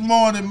this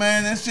morning,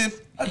 man. That shit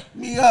fucked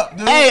me up,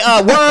 dude. Hey,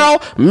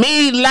 World,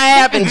 me,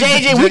 Lab, and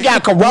JJ, we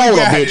got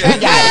Corona, bitch. We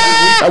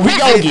got it. We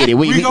gonna get it.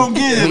 We gonna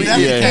get it.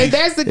 If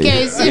that's the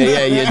case,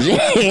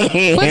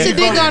 yeah. put your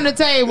dick on the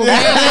table,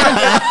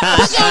 man.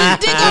 Put your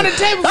dick on the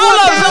table.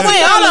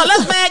 Hold on.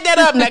 Let's back that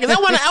up now, because I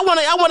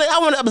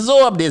want to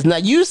absorb this. Now,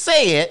 you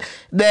said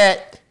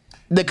that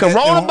the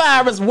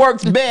coronavirus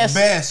works best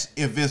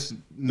if it's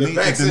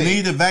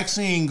the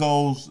vaccine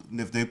goes,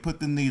 if they put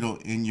the needle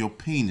in your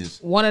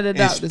penis, one of the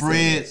doctors it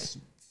spreads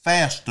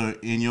faster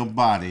in your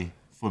body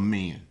for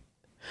men.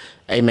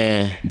 Hey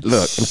man,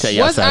 look, let me tell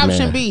you what's something.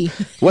 Option B?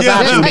 What's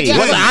option B? Hey,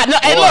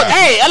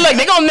 look,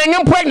 they gonna think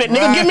I'm pregnant.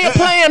 Nigga, give me a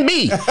plan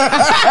B.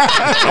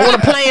 I want a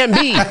plan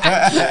B.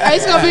 Hey,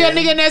 it's gonna be a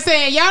nigga in there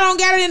saying, y'all don't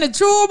got it in the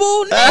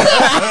chewable.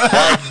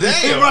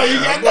 Damn, right, you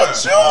got no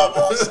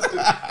chewables.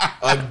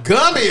 A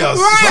gummy or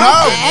Right.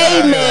 something.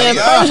 Hey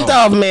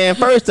man,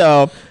 first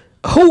off,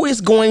 who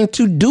is going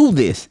to do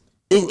this?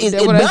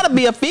 It better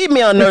be a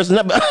female nurse. They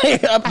better get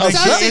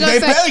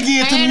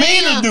to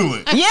me to do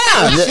it.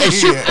 Yeah,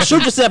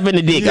 shoot yourself in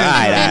the dick. All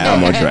right,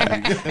 I'm gonna try,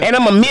 and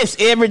I'm gonna miss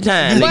every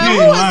time. But who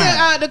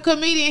was the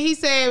comedian? He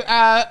said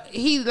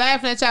he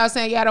laughing at y'all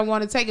saying y'all don't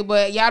want to take it,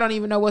 but y'all don't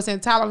even know what's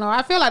in Tylenol.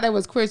 I feel like that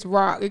was Chris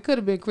Rock. It could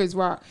have been Chris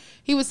Rock.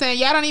 He was saying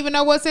y'all don't even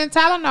know what's in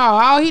Tylenol.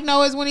 All he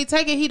know is when he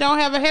take it, he don't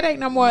have a headache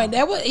no more. And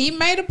he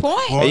made a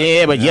point.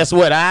 Yeah, but guess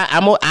what?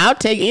 I'll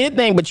take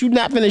anything, but you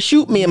not finna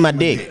shoot me in my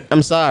dick.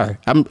 I'm sorry.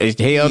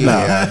 Hell no.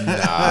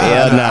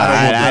 Hell no.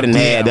 I didn't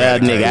have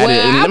that nigga.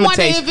 Well, I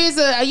wonder if it's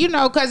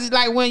because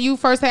like when you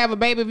first have a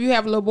baby, if you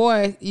have a little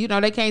boy,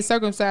 they can't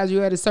circumcise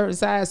you at a certain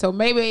size. So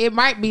maybe it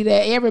might be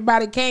that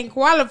everybody can't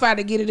qualify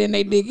to get it in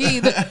their dick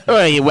either.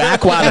 Well, I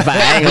qualify.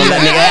 I ain't gonna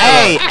let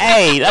nigga.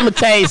 Hey, I'm gonna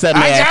tell you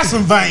something, man. I got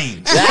some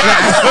veins.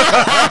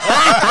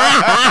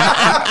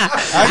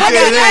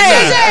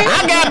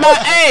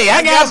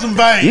 I got some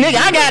veins. Nigga,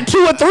 I got 2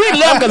 or 3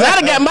 left because I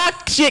done got my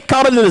shit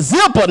caught in the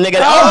zipper, nigga.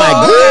 Oh my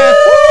god.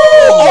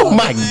 Oh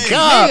my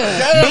god.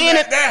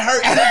 That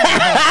hurt.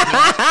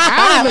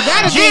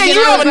 Jen,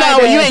 you ever know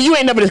you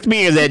ain't never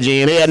experienced that,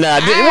 Jen. Hell no.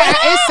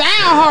 It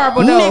sound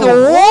horrible though.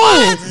 Nigga,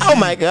 what? Oh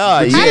my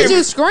god. How did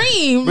you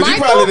scream? But you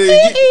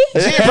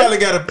probably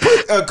got a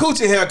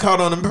coochie hair caught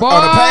on the pad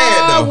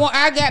though.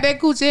 I got that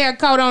coochie hair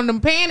caught on them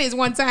panties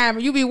one time.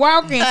 You be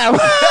walking. I was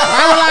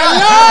like,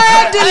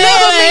 Lord,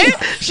 deliver me.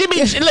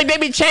 They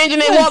be changing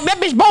their walk. That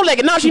bitch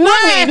bow-legged. No, she not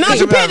me. No,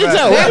 she pigeon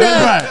toe.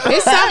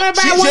 It's something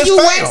about when you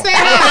wax that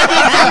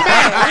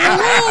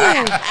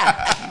hair.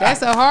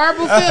 That's a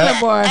horrible feeling,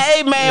 boy.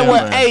 Hey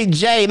man, hey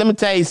Jay, let me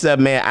tell you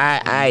something, man.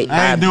 I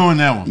ain't doing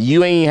that one.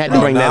 You ain't had to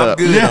bring that up.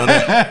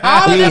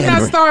 All of them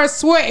done start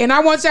sweating. I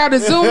want y'all to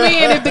zoom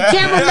in. If the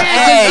cameraman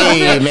can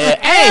zoom in,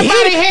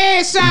 everybody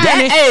head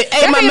shining. Hey,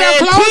 my man,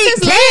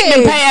 Keith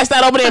passed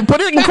out over there and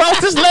put it across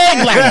his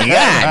leg like,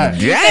 God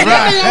damn.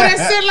 That nigga over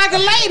there sitting like a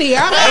lady.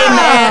 Hey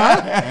man,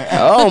 I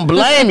don't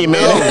blame you,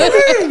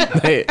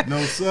 man.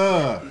 No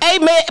sir. Hey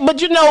man, but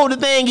the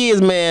thing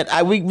is, man,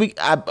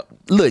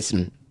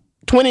 listen,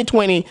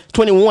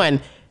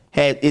 2021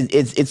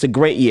 it's a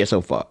great year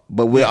so far,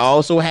 but we're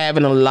also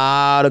having a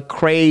lot of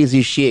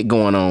crazy shit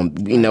going on,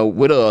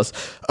 with us.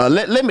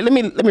 Let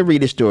me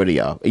read this story to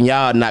y'all, and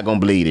y'all not gonna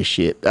believe this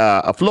shit.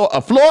 A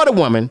Florida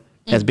woman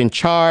has been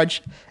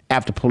charged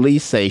after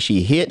police say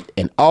she hit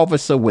an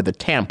officer with a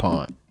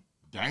tampon.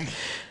 Dang.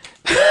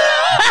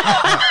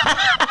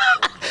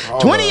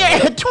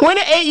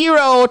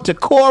 28-year-old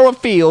Takora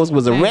Fields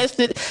was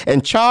arrested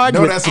and charged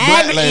with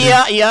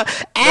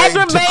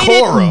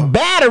aggravated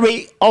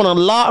battery on a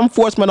law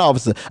enforcement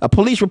officer. A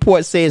police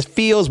report says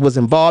Fields was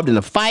involved in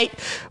a fight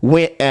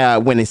when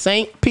a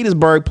St.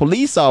 Petersburg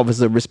police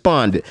officer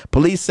responded.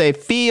 Police say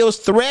Fields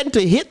threatened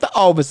to hit the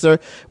officer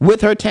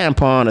with her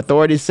tampon.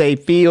 Authorities say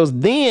Fields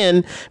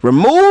then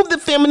removed the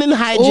feminine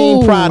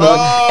hygiene product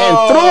and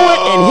threw it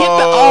and hit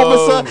the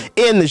officer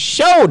in the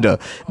shoulder.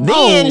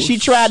 Then she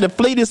tried to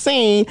flee the the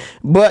scene,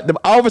 but the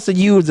officer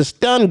used a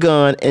stun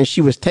gun and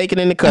she was taken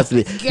into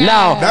custody.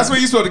 Now that's where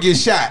you supposed to get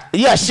shot.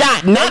 Yeah,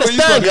 shot, not a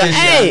stun gun.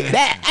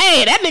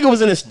 That nigga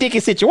was in a sticky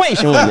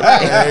situation, wasn't it?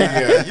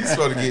 Yeah, you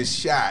supposed to get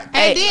shot.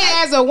 And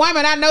then as a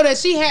woman, I know that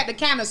she had to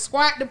kind of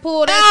squat to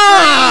pull that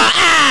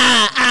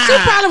string. She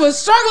probably was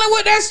struggling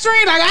with that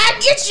string. Like, I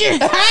get you.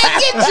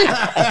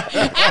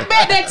 I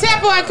bet that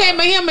Tampon came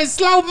at him in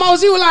slow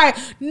motion. He was like,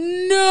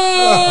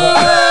 no.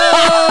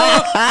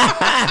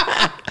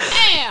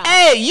 Damn.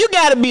 Hey, you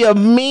gotta be a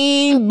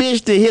mean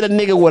bitch to hit a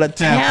nigga with a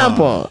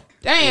tampon.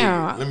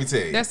 Damn. Let me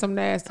tell you. That's some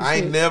nasty shit. I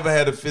ain't never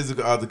had a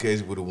physical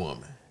altercation with a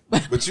woman.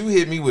 But you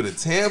hit me with a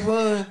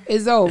tampon,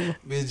 it's over.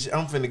 Bitch,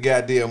 I'm finna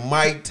goddamn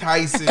Mike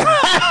Tyson.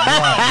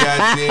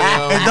 Goddamn.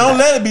 And don't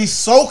let it be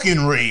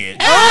soaking red.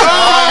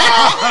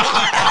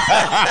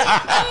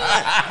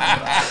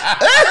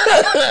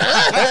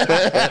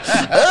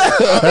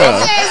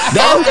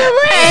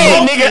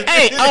 Hey, nigga,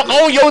 hey,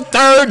 on your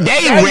third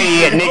day,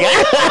 red, nigga.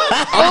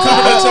 I'm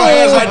coming at your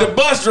ass like the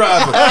bus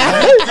driver.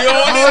 You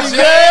on this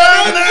jail?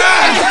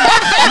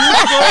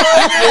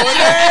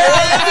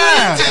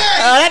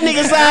 That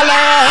nigga sound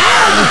like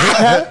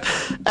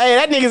hey,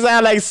 that nigga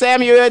sound like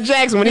Samuel L.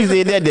 Jackson when he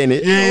said that, didn't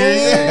it?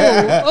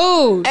 Yeah.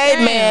 Ooh, Hey,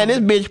 damn. man, this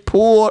bitch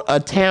pulled a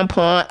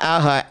tampon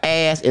out her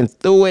ass and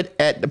threw it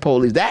at the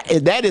police. That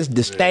is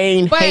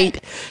disdain,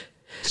 hate.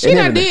 She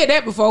done did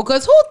that before,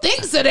 cause who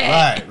thinks of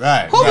that?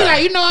 Right. Who be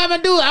like, you know what I'm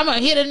gonna do? I'm gonna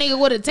hit a nigga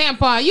with a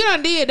tampon. You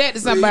done did that to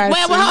somebody.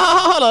 Well,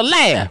 hold on,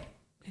 laugh.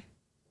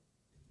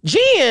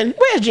 Jen,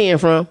 where's Jen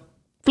from?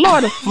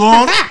 Florida.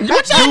 Florida.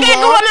 What y'all got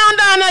going on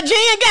down there,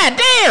 Jen?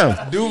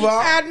 Goddamn. Duval.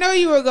 I know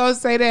you were gonna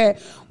say that.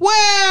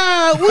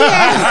 Well, we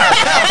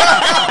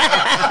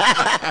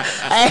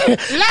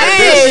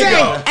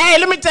hey,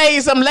 let me tell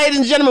you something, ladies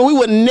and gentlemen. We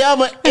would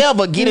never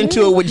ever get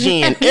into it with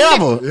Jen,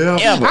 ever.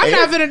 I'm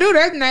not finna do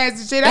that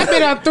nasty shit. I've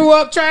been threw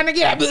up trying to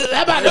get. I'll be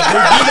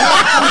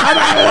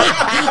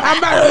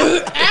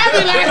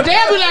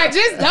like,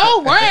 just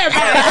don't worry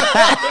about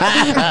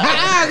it.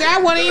 I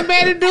wasn't even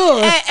better to do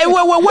it. Hey,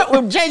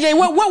 what, JJ?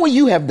 What would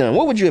you have done?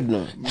 What would you have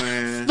done?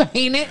 Man.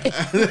 Ain't it?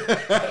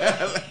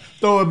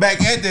 Throw it back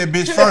at that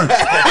bitch first.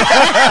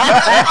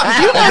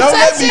 You Don't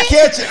let me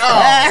catch it.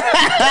 Oh.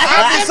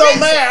 I be so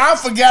mad. I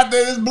forgot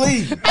that it's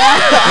bleeding.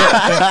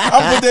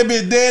 I put that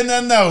bitch dead in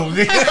her nose.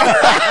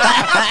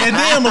 And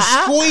then I'ma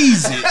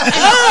squeeze it.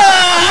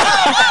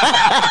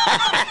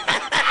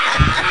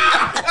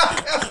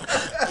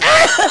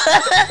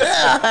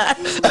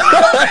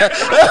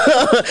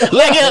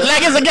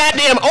 like it's a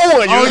goddamn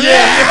orange. Oh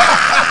yeah.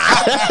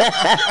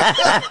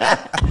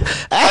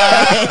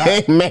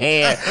 Hey,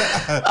 man.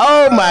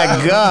 Oh my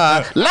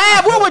God.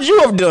 Lab, what would you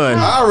have done?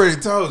 I already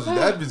told you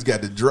that bitch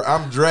got the.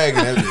 I'm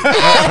dragging that bitch.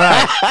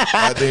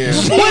 Goddamn.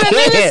 When a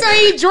nigga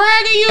say he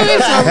dragging you,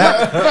 it's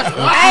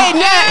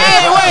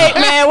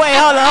Wait,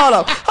 hold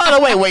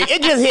on, wait.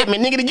 It just hit me,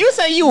 nigga. Did you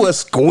say you was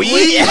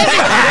squeeze?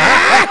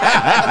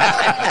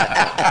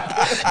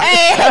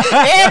 Hey,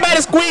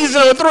 everybody squeeze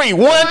on 3.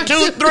 1,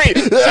 2, 3.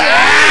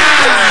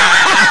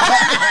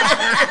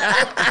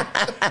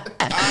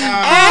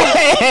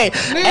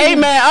 Hey,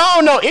 man, I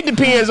don't know. It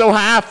depends on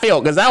how I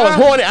felt. Because I was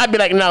horny, I'd be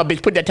like, no,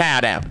 bitch, put that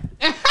towel down.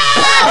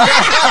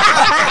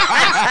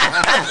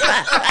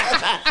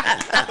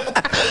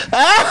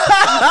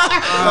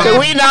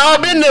 We all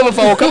been there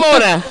before. Come on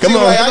now. Come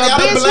on. I got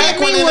a black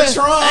one in the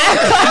trunk.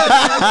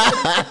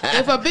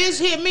 If a bitch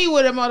hit me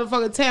with a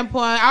motherfucking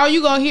tampon, all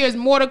you gonna hear is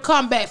Mortal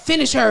Kombat.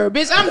 Finish her,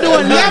 bitch. I'm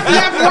doing left,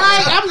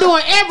 right. I'm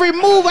doing every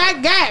move I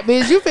got,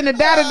 bitch. You finna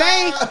die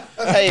today.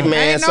 Hey,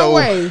 man. Ain't no So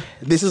way.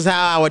 this is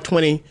how our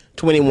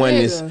 2021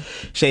 is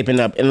shaping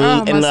up. And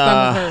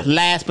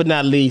last but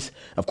not least,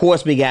 of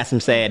course, we got some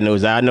sad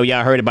news. I know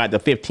y'all heard about the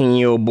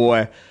 15-year-old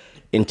boy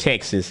in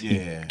Texas.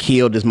 He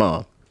killed his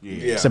mom.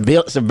 Yeah.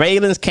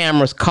 Surveillance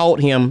cameras caught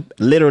him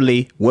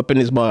literally whipping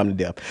his mom to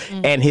death.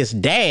 And his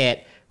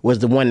dad was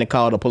the one that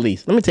called the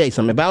police. Let me tell you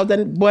something. If I was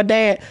that boy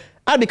dad,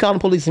 I'd be calling the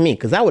police to me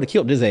because I would have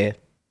killed his ass.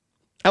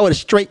 I would have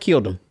straight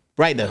killed him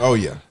right there. Oh,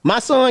 yeah. My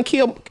son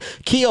killed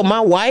my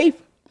wife.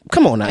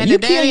 Come on now. And you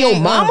the kill daddy your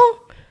ain't mama?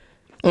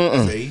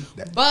 See?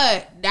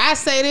 But I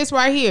say this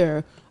right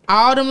here.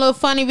 All them little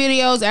funny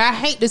videos, and I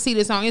hate to see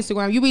this on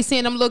Instagram. You be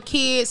seeing them little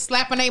kids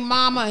slapping their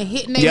mama and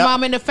hitting their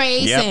mama in the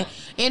face and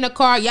in the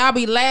car. Y'all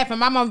be laughing.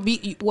 My mama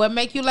be, what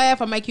make you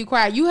laugh or make you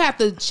cry? You have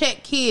to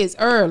check kids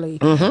early.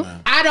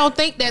 I don't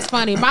think that's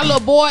funny. My little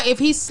boy, if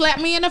he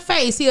slapped me in the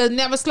face, he'll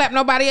never slap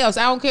nobody else.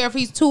 I don't care if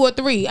he's 2 or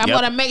 3. I'm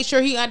going to make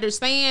sure he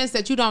understands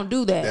that you don't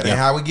do that. That ain't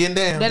how we getting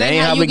down. That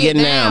ain't how we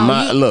getting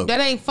down. Look, that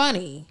ain't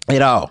funny.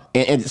 At all.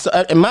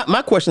 And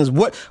my question is,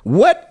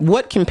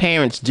 what can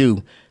parents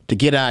do to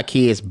get our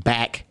kids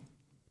back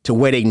to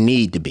where they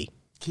need to be?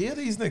 Kill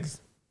these niggas.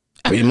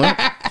 Pretty much.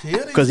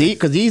 Because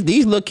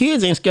these little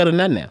kids ain't scared of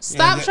nothing now.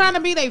 Stop trying to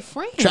be their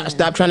friend.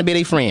 Stop trying to be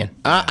their friend.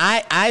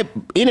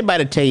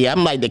 Anybody tell you,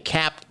 I'm like the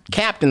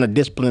captain of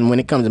discipline when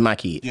it comes to my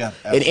kids. Yeah,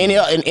 and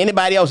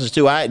anybody else's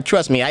too.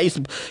 Trust me, I used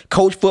to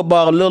coach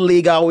football, little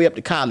league, all the way up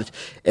to college,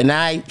 and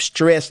I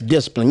stress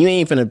discipline. You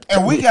ain't finna.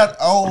 And we got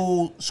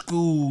old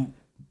school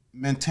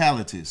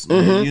mentalities,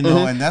 you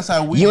know, and that's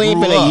how we You ain't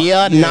been a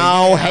year,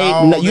 no, hate,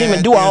 no, you ain't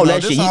even do all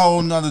that shit. This a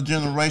whole nother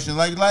generation.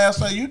 Like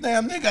last night, you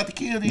damn nigga got to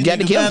kill these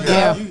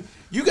niggas.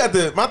 You got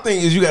to. My thing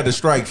is, you got to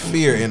strike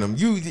fear in them.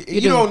 You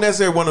don't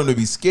necessarily want them to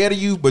be scared of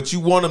you, but you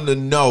want them to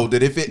know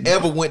that if it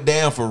ever went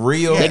down for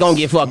real, they gonna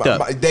get fucked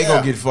up. They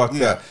gonna get fucked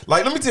up.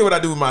 Like, let me tell you what I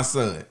do with my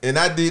son, and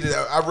I did it.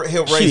 I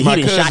helped raise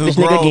my cousin who's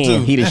grown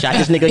too. He done shot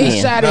this nigga again. He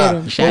shot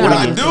him. What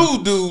I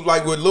do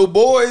like with little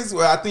boys,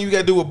 I think you got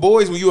to do with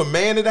boys when you a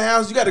man in the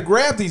house, you got to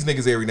grab these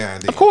niggas every now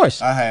and then. Of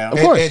course, I have.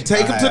 And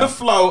take them to the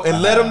floor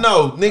and let them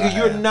know, nigga,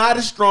 you're not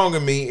as strong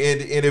as me,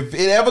 and if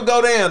it ever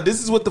go down,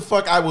 this is what the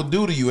fuck I will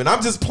do to you. And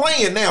I'm just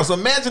playing now, so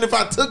imagine if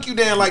I took you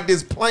down like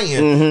this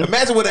playing.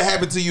 Imagine what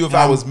happened to you if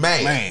I was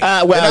mad.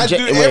 Well,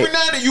 every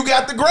night you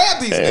got to grab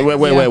these niggas.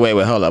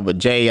 Wait, hold up. But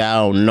Jay, I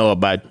don't know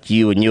about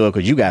you and yours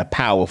because you got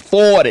power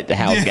forward at the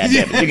house.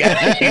 Goddamn it,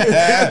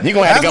 you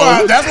gonna have to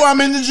go. That's why I'm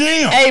in the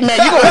gym. Hey man,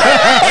 you gonna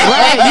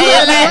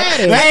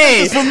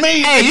for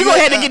me. Hey, you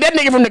gonna have to get that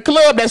nigga from the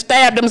club that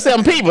stabbed them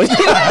 7 people. Or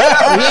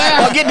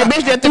get the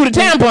bitch that threw the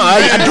tampon.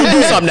 I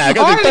do something now.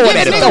 Go throw it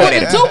at it. Throw it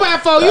at it.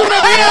 2x4. You know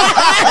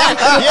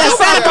that? Yeah,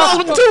 Santa Claus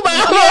with the 2x4.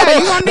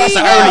 That's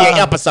an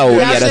earlier episode.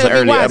 Yeah, that's an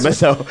earlier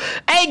episode.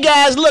 Hey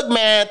guys, look,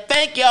 man,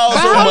 thank y'all so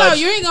much. Hold on,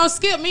 you ain't gonna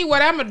skip me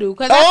what I'm gonna do.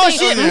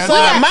 Shit, I'm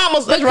sorry,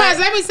 mamas. Because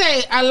let me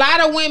say, a lot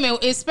of women,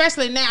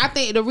 especially now, I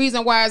think the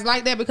reason why it's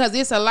like that because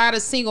it's a lot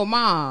of single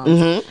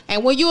moms.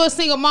 And when you're a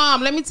single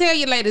mom, let me tell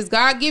you, ladies,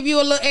 God give you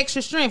a little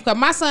extra strength. Cause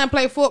my son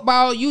play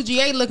football,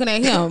 UGA looking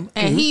at him,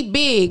 and he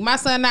big. My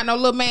son not no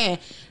little man.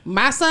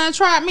 My son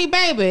tried me,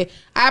 baby.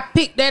 I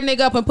picked that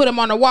nigga up and put him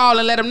on the wall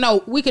and let him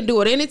know we can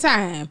do it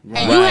anytime.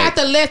 And you have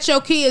to let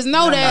your kids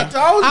know that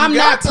I'm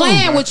not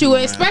playing with you,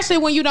 especially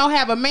when you don't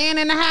have a man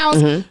in the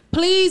house.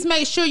 Please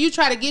make sure you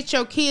try to get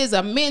your kids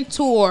a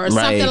mentor or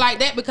something like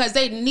that because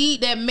they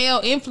need that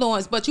male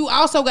influence. But you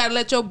also got to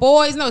let your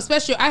boys know,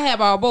 especially I have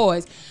all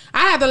boys.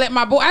 I have to let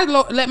my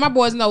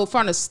boys know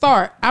from the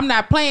start I'm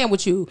not playing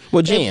with you.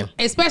 Well, Jen,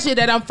 especially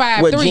that I'm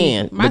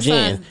 5'3". My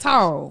son's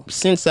tall.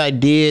 Since I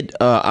did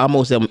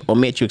almost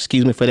omit you,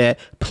 excuse me for that.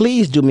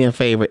 Please do me a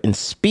favor and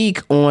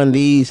speak on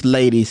these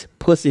ladies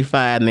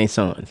pussyfying their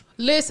sons.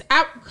 Listen,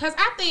 because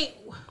I think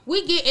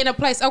we get in a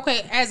place.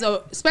 Okay,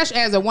 especially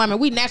as a woman,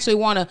 we naturally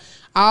want to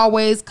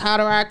always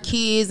coddle our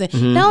kids and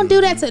don't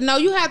do that. No,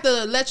 you have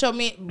to let your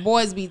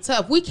boys be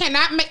tough. We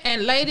cannot make,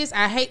 and ladies,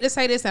 I hate to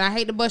say this and I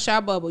hate to bust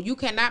y'all bubble. You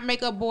cannot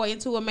make a boy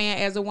into a man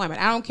as a woman.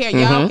 I don't care.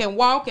 Y'all can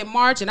walk and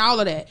march and all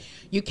of that.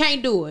 You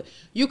can't do it.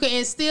 You can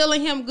instill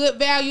in him good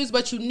values,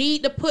 but you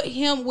need to put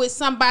him with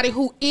somebody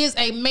who is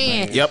a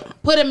man.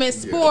 Put him in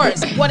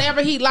sports,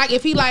 whatever he like.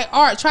 If he like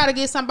art, try to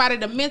get somebody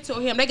to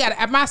mentor him. They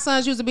got my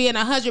sons used to be in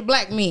 100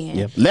 black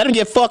men. Let him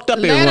get fucked up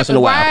every once in a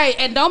while. Right,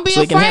 and don't be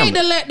afraid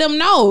to let them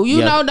know.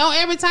 You know, don't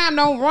every time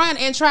don't run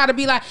and try to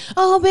be like,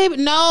 oh baby,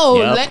 no.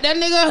 Let that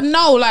nigga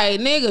know,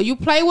 like nigga, you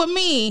play with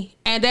me,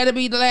 and that'll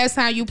be the last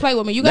time you play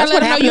with me. You gotta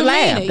let him know you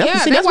mean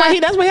it. That's why he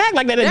act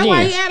like that. That's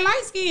why he act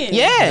light skin.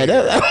 Yeah.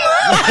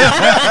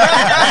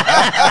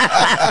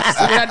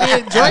 See what I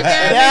did? Drake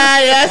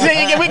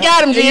we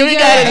got him, G. We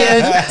got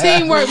it.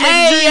 Teamwork.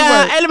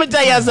 Hey, let me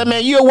tell y'all something,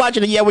 man. You're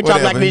watching the We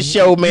Talk Like This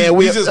show, man.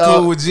 We just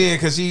cool with Jen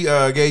because she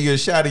gave you a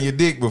shot in your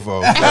dick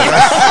before. That's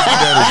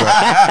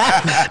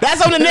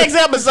on the next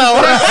episode.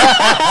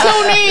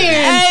 Tune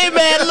in. Hey,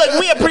 man, look,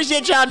 we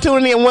appreciate y'all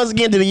tuning in once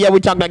again to the We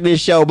Talk Like This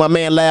show. My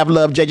man, Lav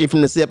Love, JJ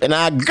from the SIP, and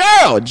our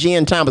girl,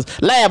 Jen Thomas.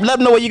 Lav, let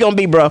them know where you going to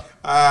be, bro.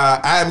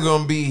 I'm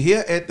going to be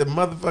here at the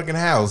motherfucking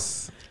house.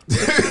 No,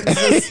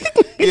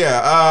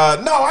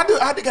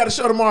 I got a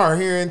show tomorrow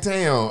here in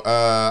town.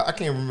 I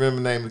can't remember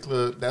the name of the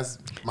club. That's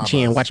my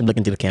Jen, watch him look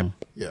into the camera.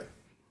 Yeah.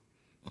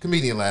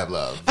 Comedian Lav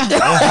Love. The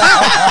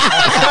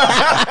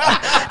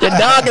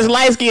darkest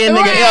light-skinned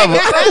nigga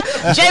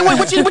ever. Jay,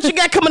 what you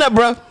got coming up,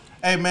 bro?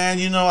 Hey, man,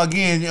 you know,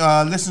 again,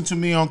 listen to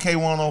me on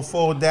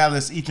K104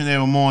 Dallas each and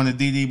every morning,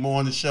 DD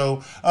Morning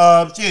Show.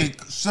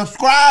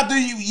 Subscribe to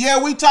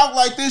you. We Talk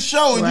Like This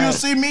show, and you'll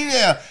see me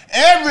there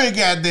every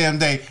goddamn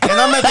day. And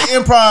I'm at the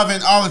Improv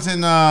in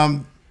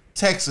Arlington,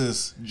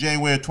 Texas,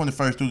 January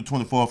 21st through the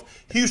 24th.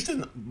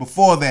 Houston,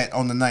 before that,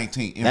 on the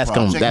 19th.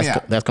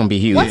 Improv. That's gonna be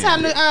huge. What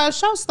time the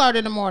show start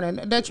in the morning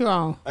that you're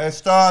on? It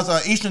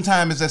starts, Eastern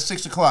time is at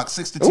 6 o'clock,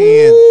 6 to 10.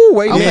 Ooh,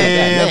 wait a minute.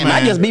 Yeah, man.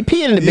 I just be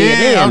peeing in the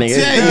bed. I'm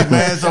telling you,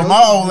 man. So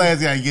my old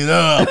ass gotta get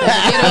up.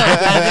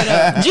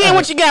 Get up. Jen,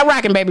 what you got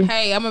rocking, baby?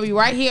 Hey, I'm gonna be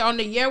right here on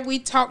the We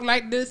Talk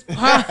Like This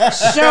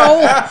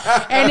show.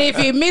 And if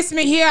you miss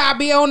me here, I'll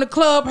be on the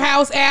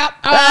Clubhouse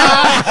app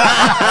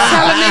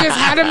telling niggas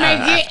how to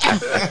make it.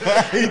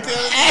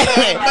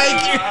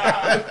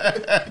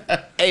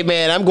 Hey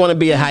man, I'm going to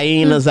be at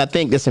Hyenas. I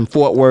think that's in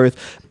Fort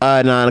Worth,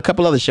 and a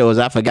couple other shows.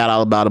 I forgot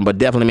all about them, but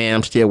definitely, man,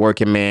 I'm still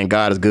working. Man,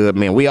 God is good,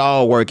 man. We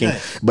all working,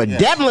 but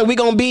definitely we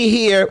gonna be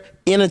here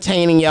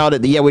entertaining y'all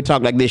at the We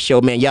Talk Like This show,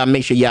 man. Y'all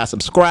make sure y'all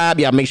subscribe.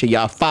 Y'all make sure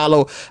y'all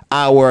follow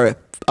our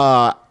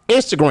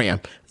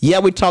Instagram. Yeah,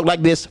 we talk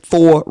like this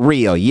for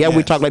real. Yeah,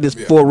 we talk like this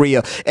for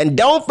real. And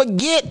don't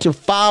forget to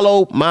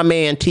follow my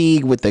man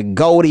Teague with the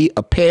Goldie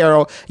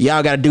Apparel.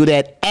 Y'all got to do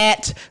that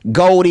at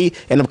Goldie.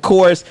 And of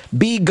course,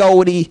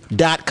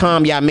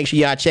 begoldie.com. Y'all make sure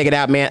y'all check it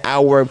out, man.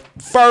 Our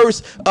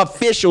first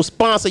official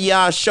sponsor.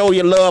 Y'all show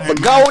your love for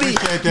Goldie.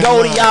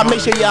 Goldie, y'all make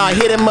sure y'all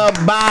hit him up.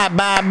 Buy.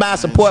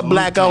 Support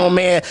black owned,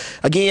 man.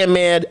 Again,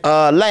 man,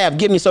 Lav,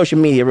 give me social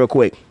media real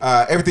quick.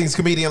 Everything's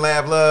Comedian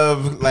Lab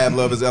Love. Lab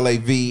Love is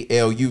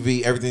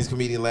LAVLUV. Everything's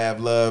Comedian Lab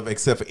Love,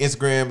 except for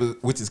Instagram,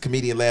 which is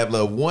Comedian Lab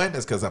Love 1.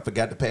 That's because I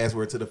forgot the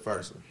password to the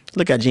first one.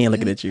 Look at Jen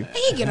looking at you.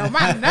 He get on my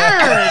nerves.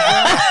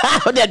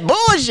 That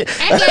bullshit.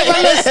 I gave him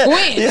a little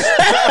squint.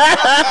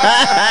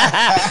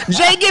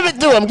 Jay, give it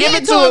to him. Give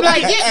it to him.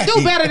 Like,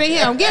 do better than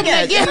him. Give him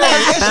that.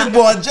 It's your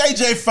boy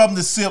JJ from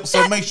the SIP.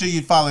 So make sure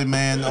you follow him,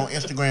 man, on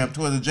Instagram,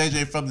 Twitter,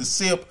 JJ from the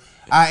SIP.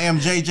 I am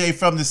JJ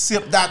from the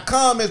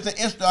SIP.com is the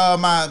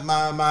my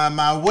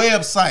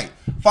website.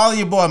 Follow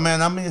your boy,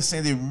 man. I'm gonna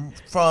send it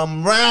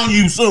from round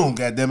you soon,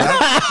 goddammit.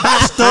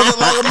 I stuttered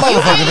like a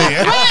motherfucker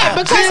there. Yeah,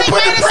 because he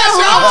made it so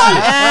hard.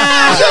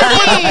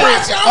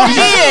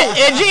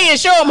 Jen,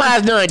 show him how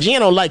it's done.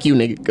 Jen don't like you,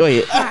 nigga. Go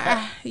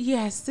ahead.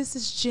 Yes, this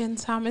is Jen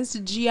Thomas,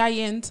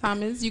 Gin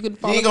Thomas. You can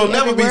follow me ain't gonna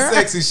never everywhere. be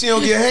sexy. She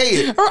don't get head. She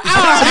ain't Oh,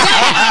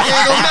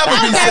 gonna never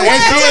be sexy.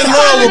 And she in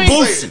love with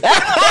Boosie.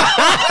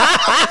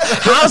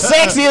 How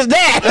sexy is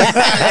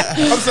that?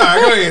 I'm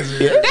sorry. Go ahead.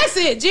 that's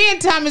it. Jen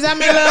Thomas,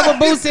 I'm in love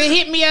with Boosie.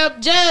 Hit me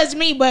up, judge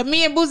me, but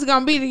me and Boosie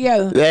gonna be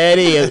together. That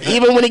is.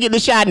 Even when he get the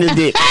shot in his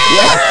dick.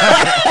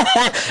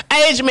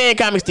 Hey, it's your man,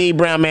 Comic Steve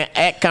Brown, man.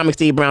 At Comic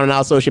Steve Brown on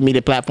all social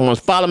media platforms.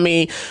 Follow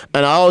me.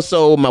 And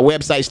also my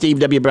website,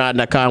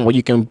 stevewbrown.com, where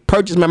you can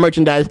purchase my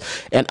merchandise.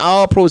 And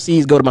all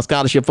proceeds go to my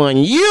scholarship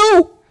fund.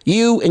 You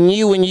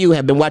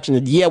have been watching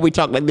the Yeah We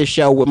Talk Like This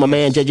show with my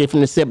man JJ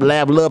from the SIP,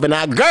 Lab Love, and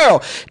our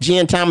girl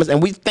Jen Thomas,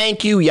 and we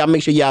thank you. Y'all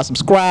make sure y'all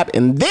subscribe.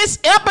 And this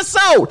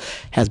episode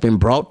has been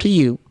brought to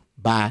you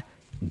by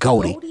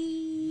Goldie.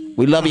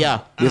 We love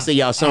y'all. We'll see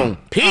y'all soon.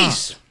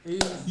 Peace.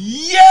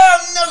 Yeah,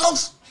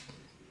 niggas.